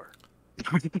score.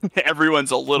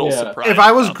 Everyone's a little Yeah. surprised. If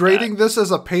I was about grading this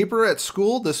as a paper at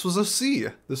school, this was a C.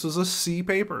 This was a C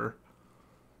paper.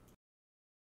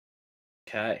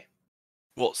 Okay.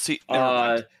 that. Well, see, never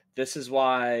mind. This is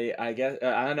why I guess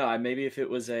I don't know. Maybe if it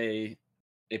was a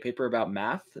paper about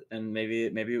math, and maybe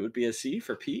it would be a C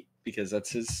for Pete because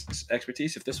that's his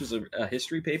expertise. If this was a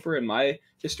history paper in my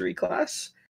history class,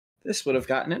 this would have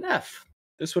gotten an F.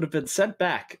 This would have been sent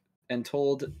back and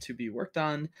told to be worked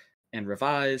on and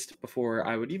revised before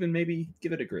I would even maybe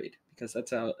give it a grade, because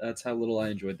that's how little I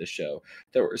enjoyed this show.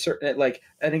 There were certain like,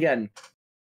 and again,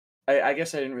 I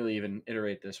guess I didn't really even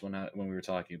iterate this when we were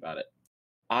talking about it.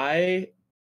 I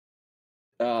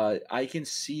can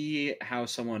see how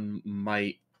someone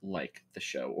might like the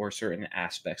show or certain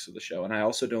aspects of the show, and I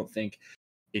also don't think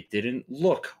it didn't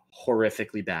look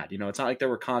horrifically bad. You know, it's not like there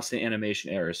were constant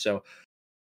animation errors. So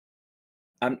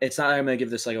it's not like I'm gonna give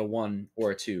this like a 1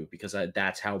 or a 2 because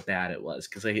that's how bad it was.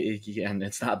 Because and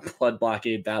it's not Blood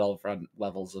Blockade Battlefront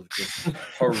levels of just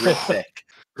horrific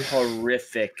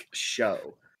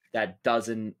show that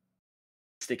doesn't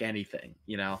stick anything,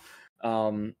 you know.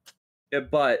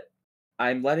 But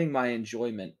I'm letting my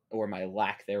enjoyment, or my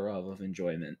lack thereof of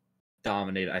enjoyment,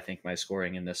 dominate, I think, my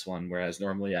scoring in this one, whereas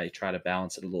normally I try to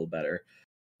balance it a little better.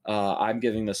 I'm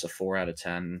giving this a 4 out of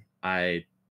 10. I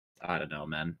don't know,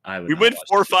 man. We went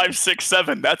 4, 5, 6,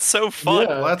 7. That's so fun.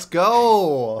 Yeah. Let's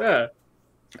go.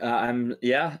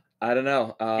 Yeah. I don't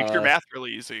know. Makes your math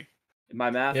really easy. My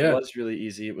math was really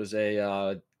easy. It was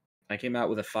I came out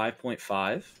with a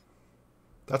 5.5.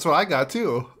 That's what I got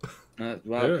too.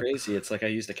 Wow, crazy. It's like I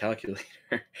used a calculator.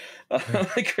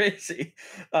 Crazy.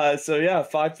 So yeah,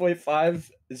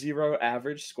 5.50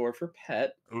 average score for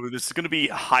Pet. Ooh, this is going to be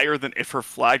higher than if her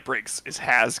flag breaks. Is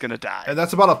Has going to die? And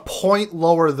that's about a point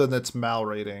lower than its Mal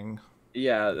rating.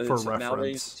 Yeah, for it's now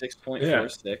rating reference.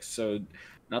 6.46. So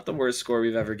not the worst score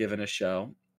we've ever given a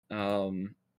show.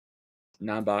 Nanbaka.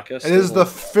 It is the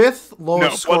 5th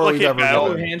lowest score we've ever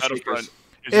Battle, given. Handshakers.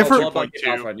 If her- Blood Blockade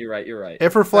Battlefront, you're right.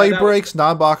 If her flag breaks,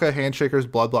 Non-Baka, Handshakers,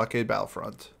 Blood Blockade,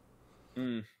 Battlefront.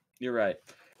 You're right.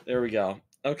 There we go.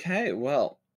 Okay,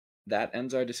 well, that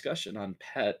ends our discussion on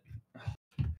Pet.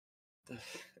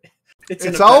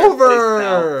 It's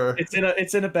over.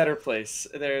 It's in a better place.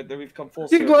 There we've come full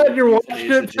You circle. glad you're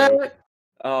watching it, Pat?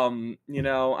 You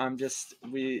know, I'm just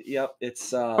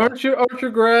it's Aren't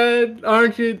you glad?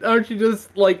 Aren't you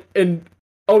just like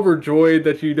overjoyed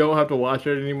that you don't have to watch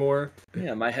it anymore?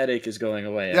 Yeah, my headache is going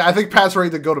away. Yeah, I think Pat's ready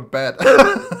to go to bed.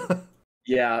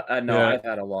 Yeah, I know. Yeah. I've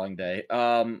had a long day.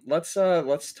 Let's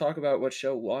talk about what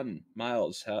show won.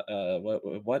 Miles,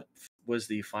 what was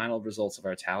the final results of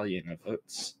our tallying of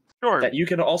votes Sure. that you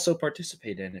can also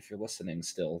participate in if you're listening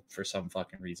still for some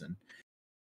fucking reason?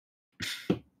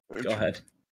 Go ahead.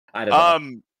 I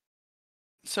don't know.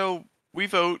 So we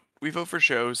vote for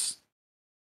shows.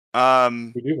 We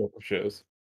do vote for shows.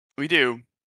 We do.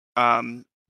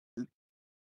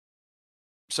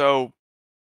 So,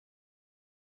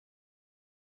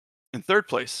 in third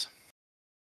place.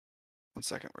 1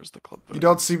 second, where's the club? You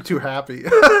don't seem too happy.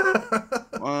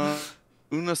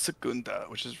 Una segunda,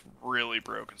 which is really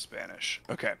broken Spanish.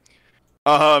 Okay.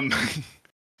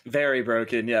 Very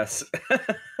broken, yes.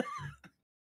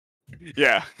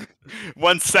 Yeah.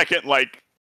 1 second, like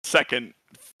second,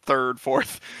 third,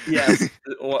 fourth. Yes.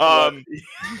 I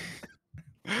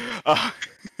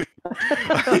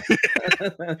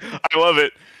love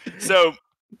it. So,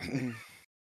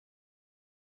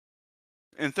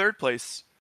 in third place,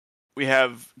 we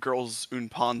have Girls Un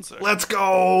Panzer. Let's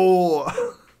go.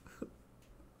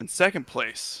 In second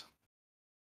place,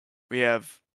 we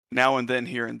have Now and Then,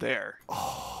 Here and There.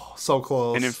 Oh, so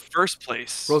close. And in first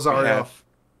place, Rosario. we have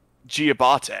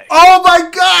Giabate. Oh my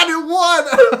God! It won.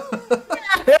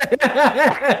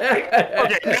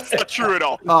 Okay, that's not true at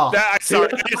all. Oh. Sorry,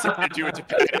 I just couldn't do it.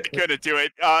 I couldn't do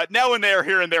it. Now and There,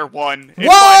 Here and There won. It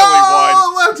Whoa! finally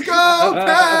won. Let's go,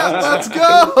 Pat! Let's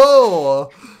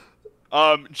go!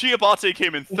 Giabate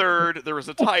came in third. There was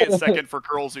a tie at second for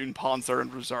Girls Un Panzer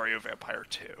and Rosario Vampire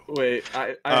 2. Wait,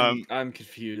 I'm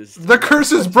confused. The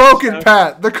curse is broken,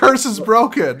 Pat. The curse is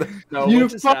broken. No, You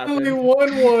what just finally happened?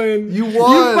 won one. You You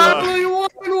won. finally won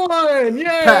one.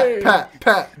 Yay! Pat.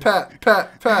 Pat.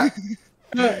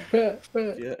 Yeah, I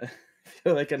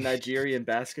feel like a Nigerian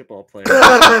basketball player.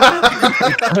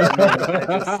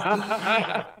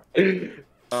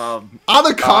 On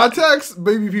the context,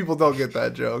 maybe people don't get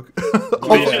that joke.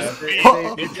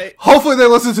 Yeah. Hopefully they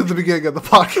listen to the beginning of the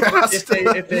podcast.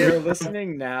 If they are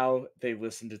listening now, they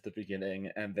listened at the beginning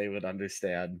and they would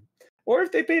understand. Or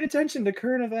if they paid attention to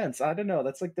current events, I don't know.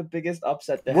 That's like the biggest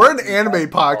upset. That We're an happened in anime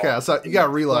basketball podcast. So you in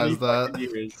gotta realize 20 that. fucking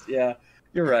years. Yeah,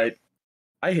 you're right.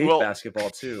 I hate basketball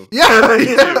too. Yeah,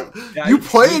 Yeah, you I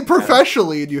played hate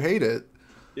professionally and you hate it.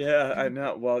 Yeah, I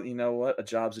know. Well, you know what? A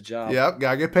job's a job. Yep,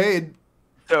 gotta get paid.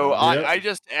 So Yep. I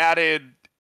just added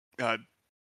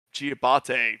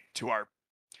Giabate to our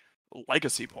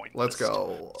legacy point. Let's list.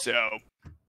 go. So,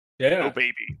 Yeah. oh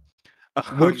baby.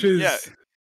 Which is yeah.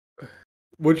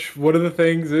 which one of the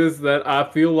things is that I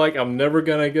feel like I'm never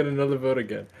gonna get another vote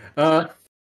again. And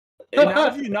now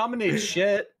if you nominate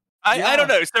shit, I don't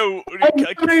know. So I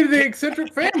nominated the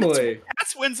eccentric family.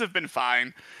 Cats wins have been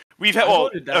fine. We've had I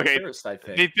voted that okay. first, I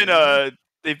think. They've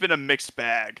been a mixed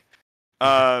bag.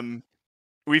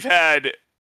 We've had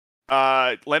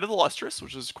Land of the Lustrous,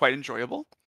 which is quite enjoyable.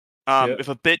 Yep. If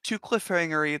a bit too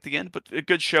cliffhangery at the end, but a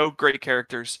good show, great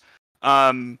characters.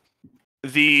 You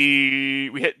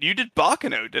did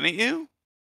Bakano, didn't you?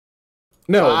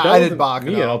 No, that I did wasn't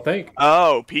me, Baccano. I don't think.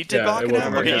 Oh, Pete did Yeah, it Bakano.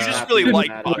 wasn't Okay, me. you just Yeah. really Didn't like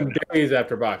matter. Bakano. Days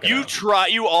after Baccano.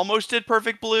 You almost did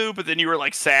Perfect Blue, but then you were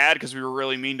like sad because we were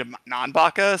really mean to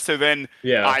non-Baka. So then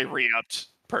Yeah. I re-upped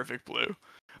Perfect Blue.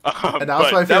 And that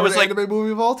was but my that favorite was like anime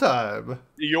movie of all time.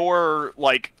 your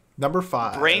like Number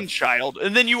 5. brainchild,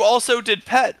 and then you also did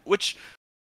Pet, which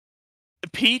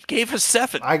Pete gave us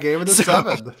 7. I gave it a So-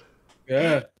 7.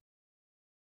 Yeah.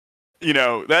 You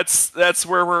know, that's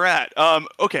where we're at.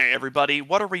 Okay, everybody,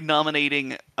 what are we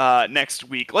nominating next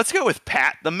week? Let's go with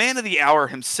Pat, the man of the hour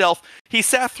himself. He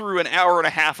sat through an hour and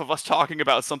a half of us talking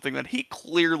about something that he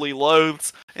clearly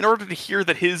loathes in order to hear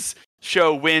that his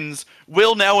show wins.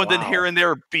 Will Now and Then, Wow. Here and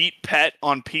There beat Pet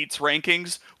on Pete's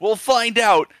rankings? We'll find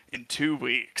out in 2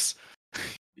 weeks.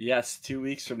 Yes, 2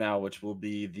 weeks from now, which will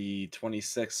be the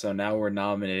 26th. So now we're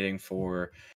nominating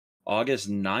for August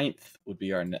 9th would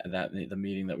be the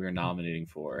meeting that we were nominating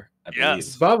for. I believe.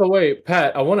 Yes. By the way,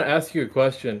 Pat, I want to ask you a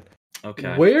question.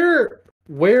 Okay.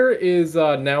 Where is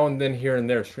Now and Then, Here and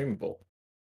There streamable?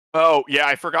 Oh, yeah,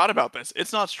 I forgot about this.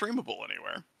 It's not streamable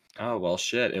anywhere. Oh well,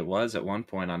 shit! It was at one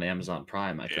point on Amazon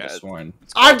Prime. I could have Yeah. sworn.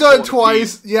 It's I've called done it 4 feet.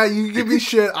 twice. Yeah, you give me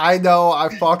shit. I know. I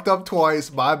fucked up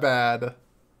twice. My bad.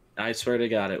 I swear to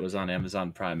God, it was on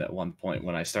Amazon Prime at one point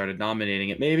when I started nominating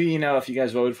it. Maybe if you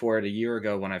guys voted for it a year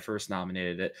ago when I first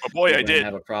nominated it, Oh boy, we I wouldn't did.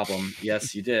 have a problem.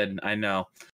 Yes, you did. I know.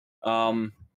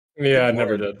 Yeah, I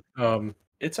never did.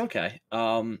 It's okay.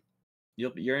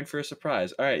 You're in for a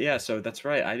surprise. All right, yeah. So that's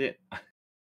right. I did.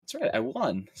 That's right. I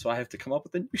won. So I have to come up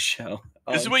with a new show.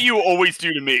 This is what you always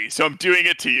do to me, so I'm doing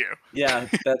it to you. Yeah,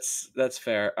 that's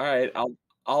fair. All right,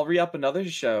 I'll re-up another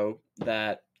show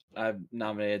that I've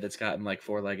nominated that's gotten like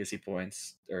 4 legacy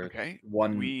points or Okay.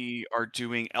 1. We are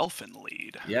doing Elfen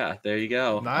Lead. Yeah, there you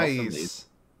go. Elfen Lead. Nice.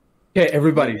 Okay,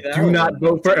 everybody, Maybe that do one. not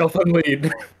vote for Elfen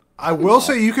Lead. I will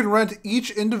say you can rent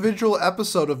each individual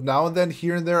episode of Now and Then,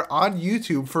 Here and There on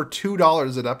YouTube for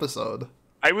 $2 an episode.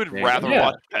 I would There you rather go. Yeah.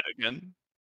 watch that again.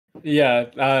 Yeah,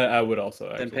 I would also.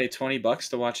 Then Actually. pay $20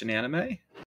 to watch an anime.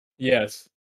 Yes.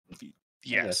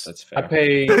 Yes, Yes. that's I fair.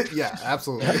 pay. Yeah,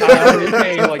 absolutely. I'm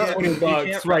paying like You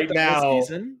 $20 can't right rent the whole now.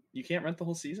 season? You can't rent the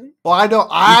whole season? Well, I know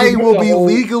I can will do the be whole-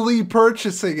 legally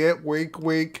purchasing it. Wink,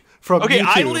 wink. From Okay,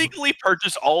 I YouTube. legally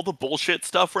purchase all the bullshit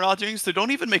stuff we're not doing, so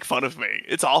don't even make fun of me.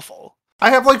 It's awful. I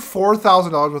have like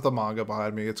 $4,000 worth of manga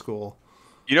behind me. It's cool.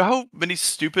 You know how many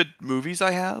stupid movies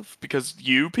I have? Because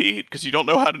you, Pete, because you don't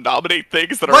know how to nominate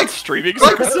things that are Like- on streaming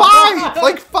Like services. 5!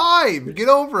 Like 5! Get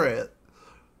over it.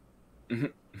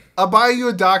 Mhm. I'll buy you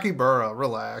a Dakibura.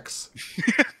 Relax.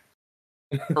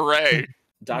 Hooray.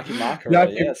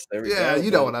 Dakimakura, yes, there we go. Yeah,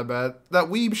 you know what I meant. That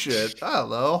weeb shit. I don't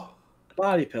know.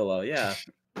 Body pillow, yeah.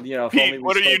 You know, if Pete, only we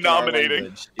what are you spoke in our nominating?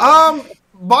 language, you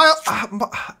know.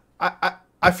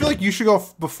 I feel like you should go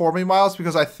before me, Miles,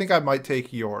 because I think I might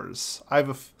take yours. I have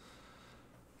a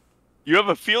You have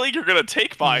a feeling you're gonna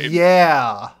take mine.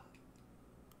 yeah.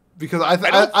 Because I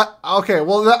don't- okay,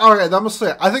 well, all right, I'm gonna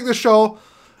say it. I think the show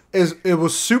it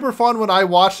was super fun when I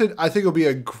watched it. I think it'll be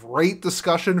a great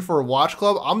discussion for a watch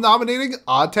club. I'm nominating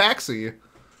Odd Taxi.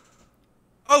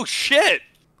 Oh shit!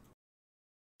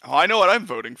 Oh, I know what I'm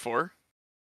voting for.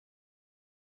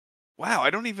 Wow, I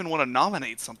don't even want to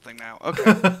nominate something now.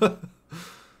 Okay.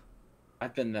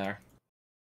 I've been there.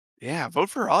 Yeah, vote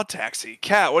for Odd Taxi.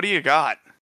 Kat, what do you got?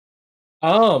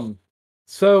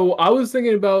 So I was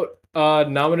thinking about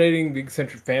nominating the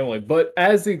Eccentric Family, but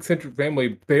as the Eccentric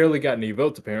Family barely got any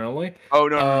votes, apparently, Oh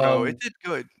no, Um, it did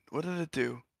good. What did it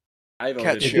do? I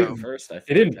Cat voted show. first, I think.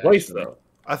 it didn't place actually. though.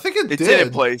 I think it It did.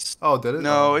 didn't place. Oh, did it?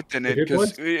 No, Oh. it didn't. It did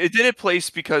Because place? it didn't place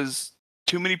because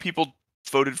too many people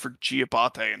voted for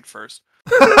Giabate in first.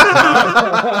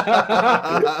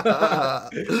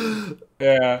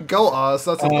 Yeah, Go us.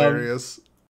 That's hilarious.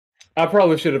 I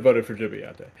probably should have voted for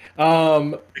Gibiate.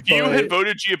 If you but had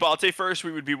voted Giabate first,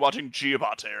 we would be watching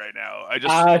Giabate right now.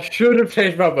 I should have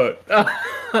changed my vote.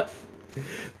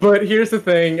 But here's the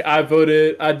thing: I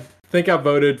think I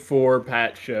voted for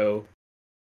Pat's show.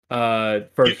 First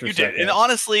or you did, second. and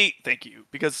honestly, thank you,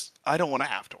 because I don't want to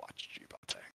have to watch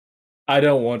Giabate. I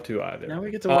don't want to either. Now we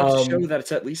get to watch a show Um,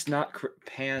 that's at least not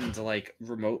panned like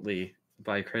remotely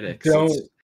by critics. Don't- It's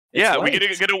Yeah, we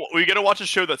liked. get to watch a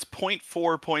show that's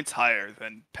 0.4 points higher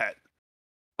than Pet.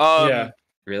 Yeah.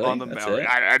 Really? On the That's Mount. it?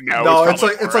 I know. No, it's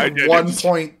probably like more. I didn't.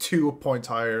 1.2 points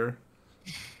higher.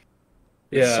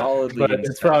 Yeah, Solidly but inside.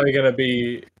 it's probably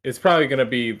gonna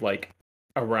be like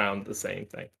around the same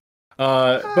thing.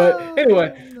 But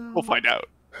anyway, We'll find out.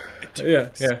 in 2 yeah.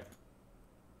 weeks. What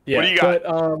do you got?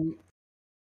 But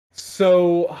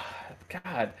so,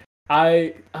 God,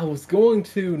 I was going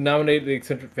to nominate the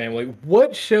Eccentric Family.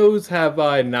 What shows have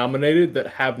I nominated that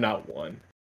have not won?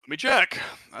 Let me check.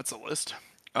 That's a list.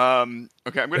 Okay, I'm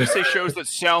going to say shows that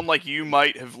sound like you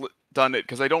might have done it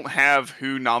because I don't have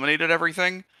who nominated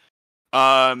everything.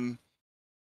 Were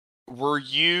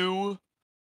you?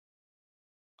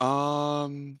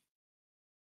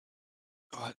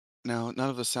 What? No, none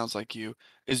of this sounds like you.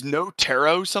 Is No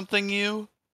Tarot something you?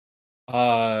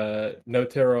 No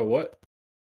Tarot. What?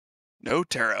 No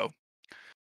Tarot.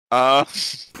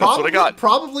 That's what I got.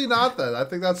 Probably not then. I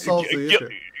think that solves the issue.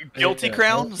 Guilty Yeah.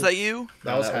 Crown, is that you?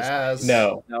 That was that was- Has.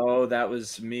 No. No, that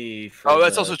was me. For Oh,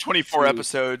 that's the also 24 two-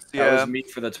 episodes. That Yeah. was me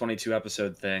for the 22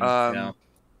 episode thing. Um, yeah.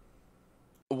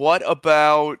 What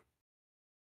about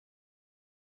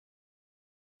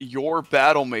Your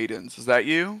Battle Maidens? Is that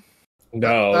you?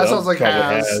 No. That sounds like probably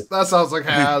Has. That sounds like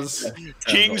Has. Sounds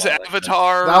King's a lot like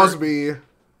Avatar. That was me.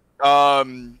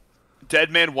 Dead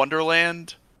Man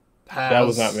Wonderland. Has. That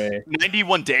was not me.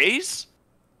 91 Days.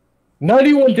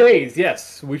 91 Days.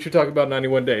 Yes, we should talk about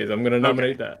 91 Days. I'm gonna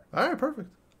nominate that. All right, perfect.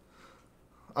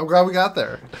 I'm glad we got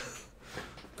there.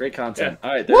 Great content.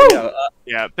 All right, there we go.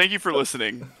 Yeah. Thank you for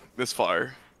listening this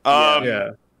far. Yeah. Yeah.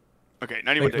 Okay. 91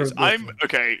 Thank you Days. for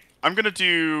listening. I'm gonna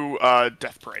do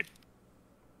Death Parade,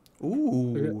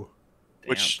 Ooh.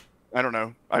 which I don't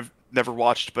know. I've never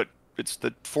watched, but it's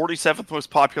the 47th most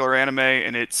popular anime,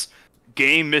 and it's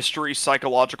game mystery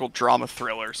psychological drama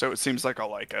thriller. So it seems like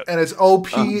I'll like it. And its OP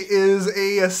is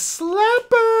a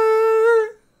slapper.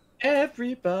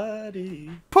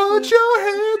 Everybody. Put your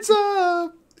hands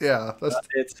up. Yeah, that's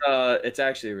It's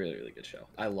actually a really, really good show.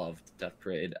 I loved Death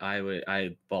Parade.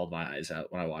 I bawled my eyes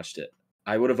out when I watched it.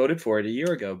 I would have voted for it a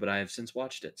year ago, but I have since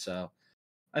watched it, so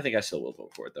I think I still will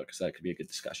vote for it though, because that could be a good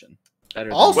discussion. Better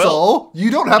than- also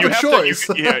you don't have You a have choice.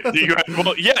 To,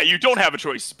 you don't have a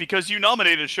choice because you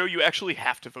nominated a show. You actually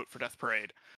have to vote for Death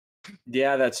Parade.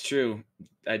 Yeah, that's true.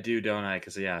 I do, don't I?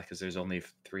 Because there's only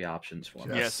 3 options for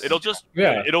me. Yes.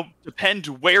 Yes, it'll depend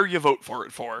where you vote for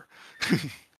it for.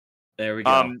 There we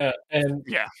go. And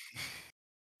Yeah.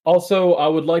 Also, I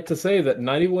would like to say that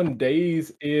 91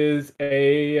 Days is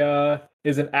a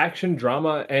is an action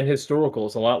drama and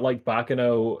historicals, a lot like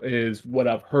Bakano is what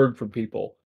I've heard from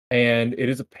people, and it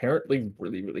is apparently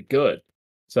really, really good.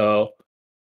 So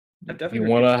I've if definitely you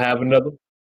heard want to people have talk about another,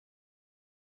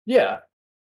 yeah,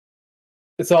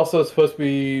 it's also supposed to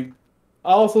be.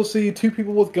 I also see two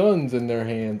people with guns in their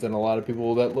hands and a lot of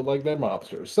people that look like they're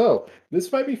mobsters. So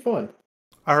this might be fun.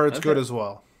 I heard it's Okay. good as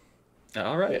well.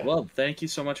 All right. Yeah. Well, thank you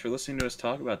so much for listening to us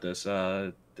talk about this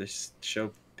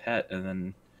show Pet, and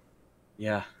then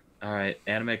yeah. All right.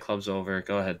 Anime Club's over.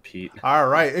 Go ahead, Pete. All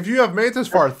right. If you have made this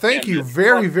far, thank you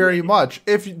very, very much.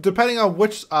 If depending on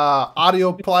which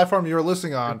audio platform you're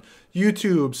listening on,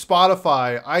 YouTube,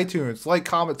 Spotify, iTunes, like,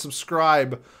 comment,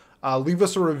 subscribe, leave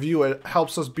us a review. It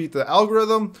helps us beat the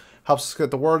algorithm, helps us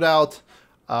get the word out.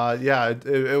 Yeah,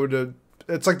 it would.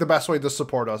 It's like the best way to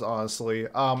support us, honestly.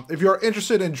 If you're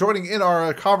interested in joining in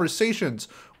our conversations,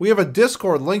 we have a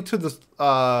Discord. Link to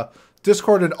the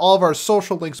Discord and all of our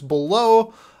social links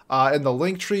below. In the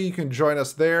link tree, you can join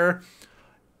us there.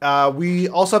 We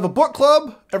also have a book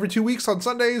club every 2 weeks on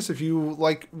Sundays. If you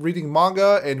like reading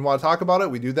manga and want to talk about it,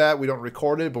 we do that. We don't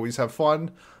record it, but we just have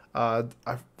fun.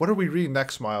 What are we reading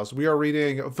next, Miles? We are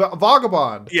reading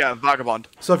Vagabond. Yeah, Vagabond.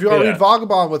 So if you want to Yeah. read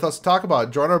Vagabond with us to talk about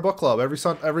it, join our book club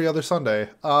every other Sunday.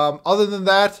 Other than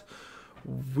that,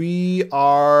 we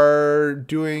are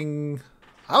doing...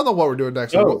 I don't know what we're doing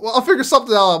next week. Oh. Well, I'll figure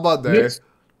something out on Monday.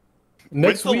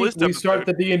 Next the week list we start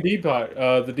episode?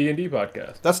 the D&D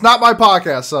podcast. That's not my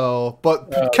podcast, so...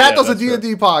 But Kat yeah, does a that's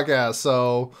D&D podcast,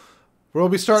 so... We'll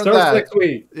be starting Starts that. next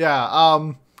week.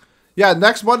 Yeah, yeah,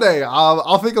 next Monday,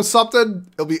 I'll think of something.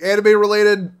 It'll be anime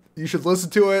related. You should listen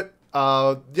to it.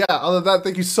 Yeah, other than that,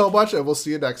 thank you so much, and we'll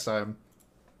see you next time.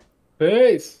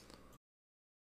 Peace.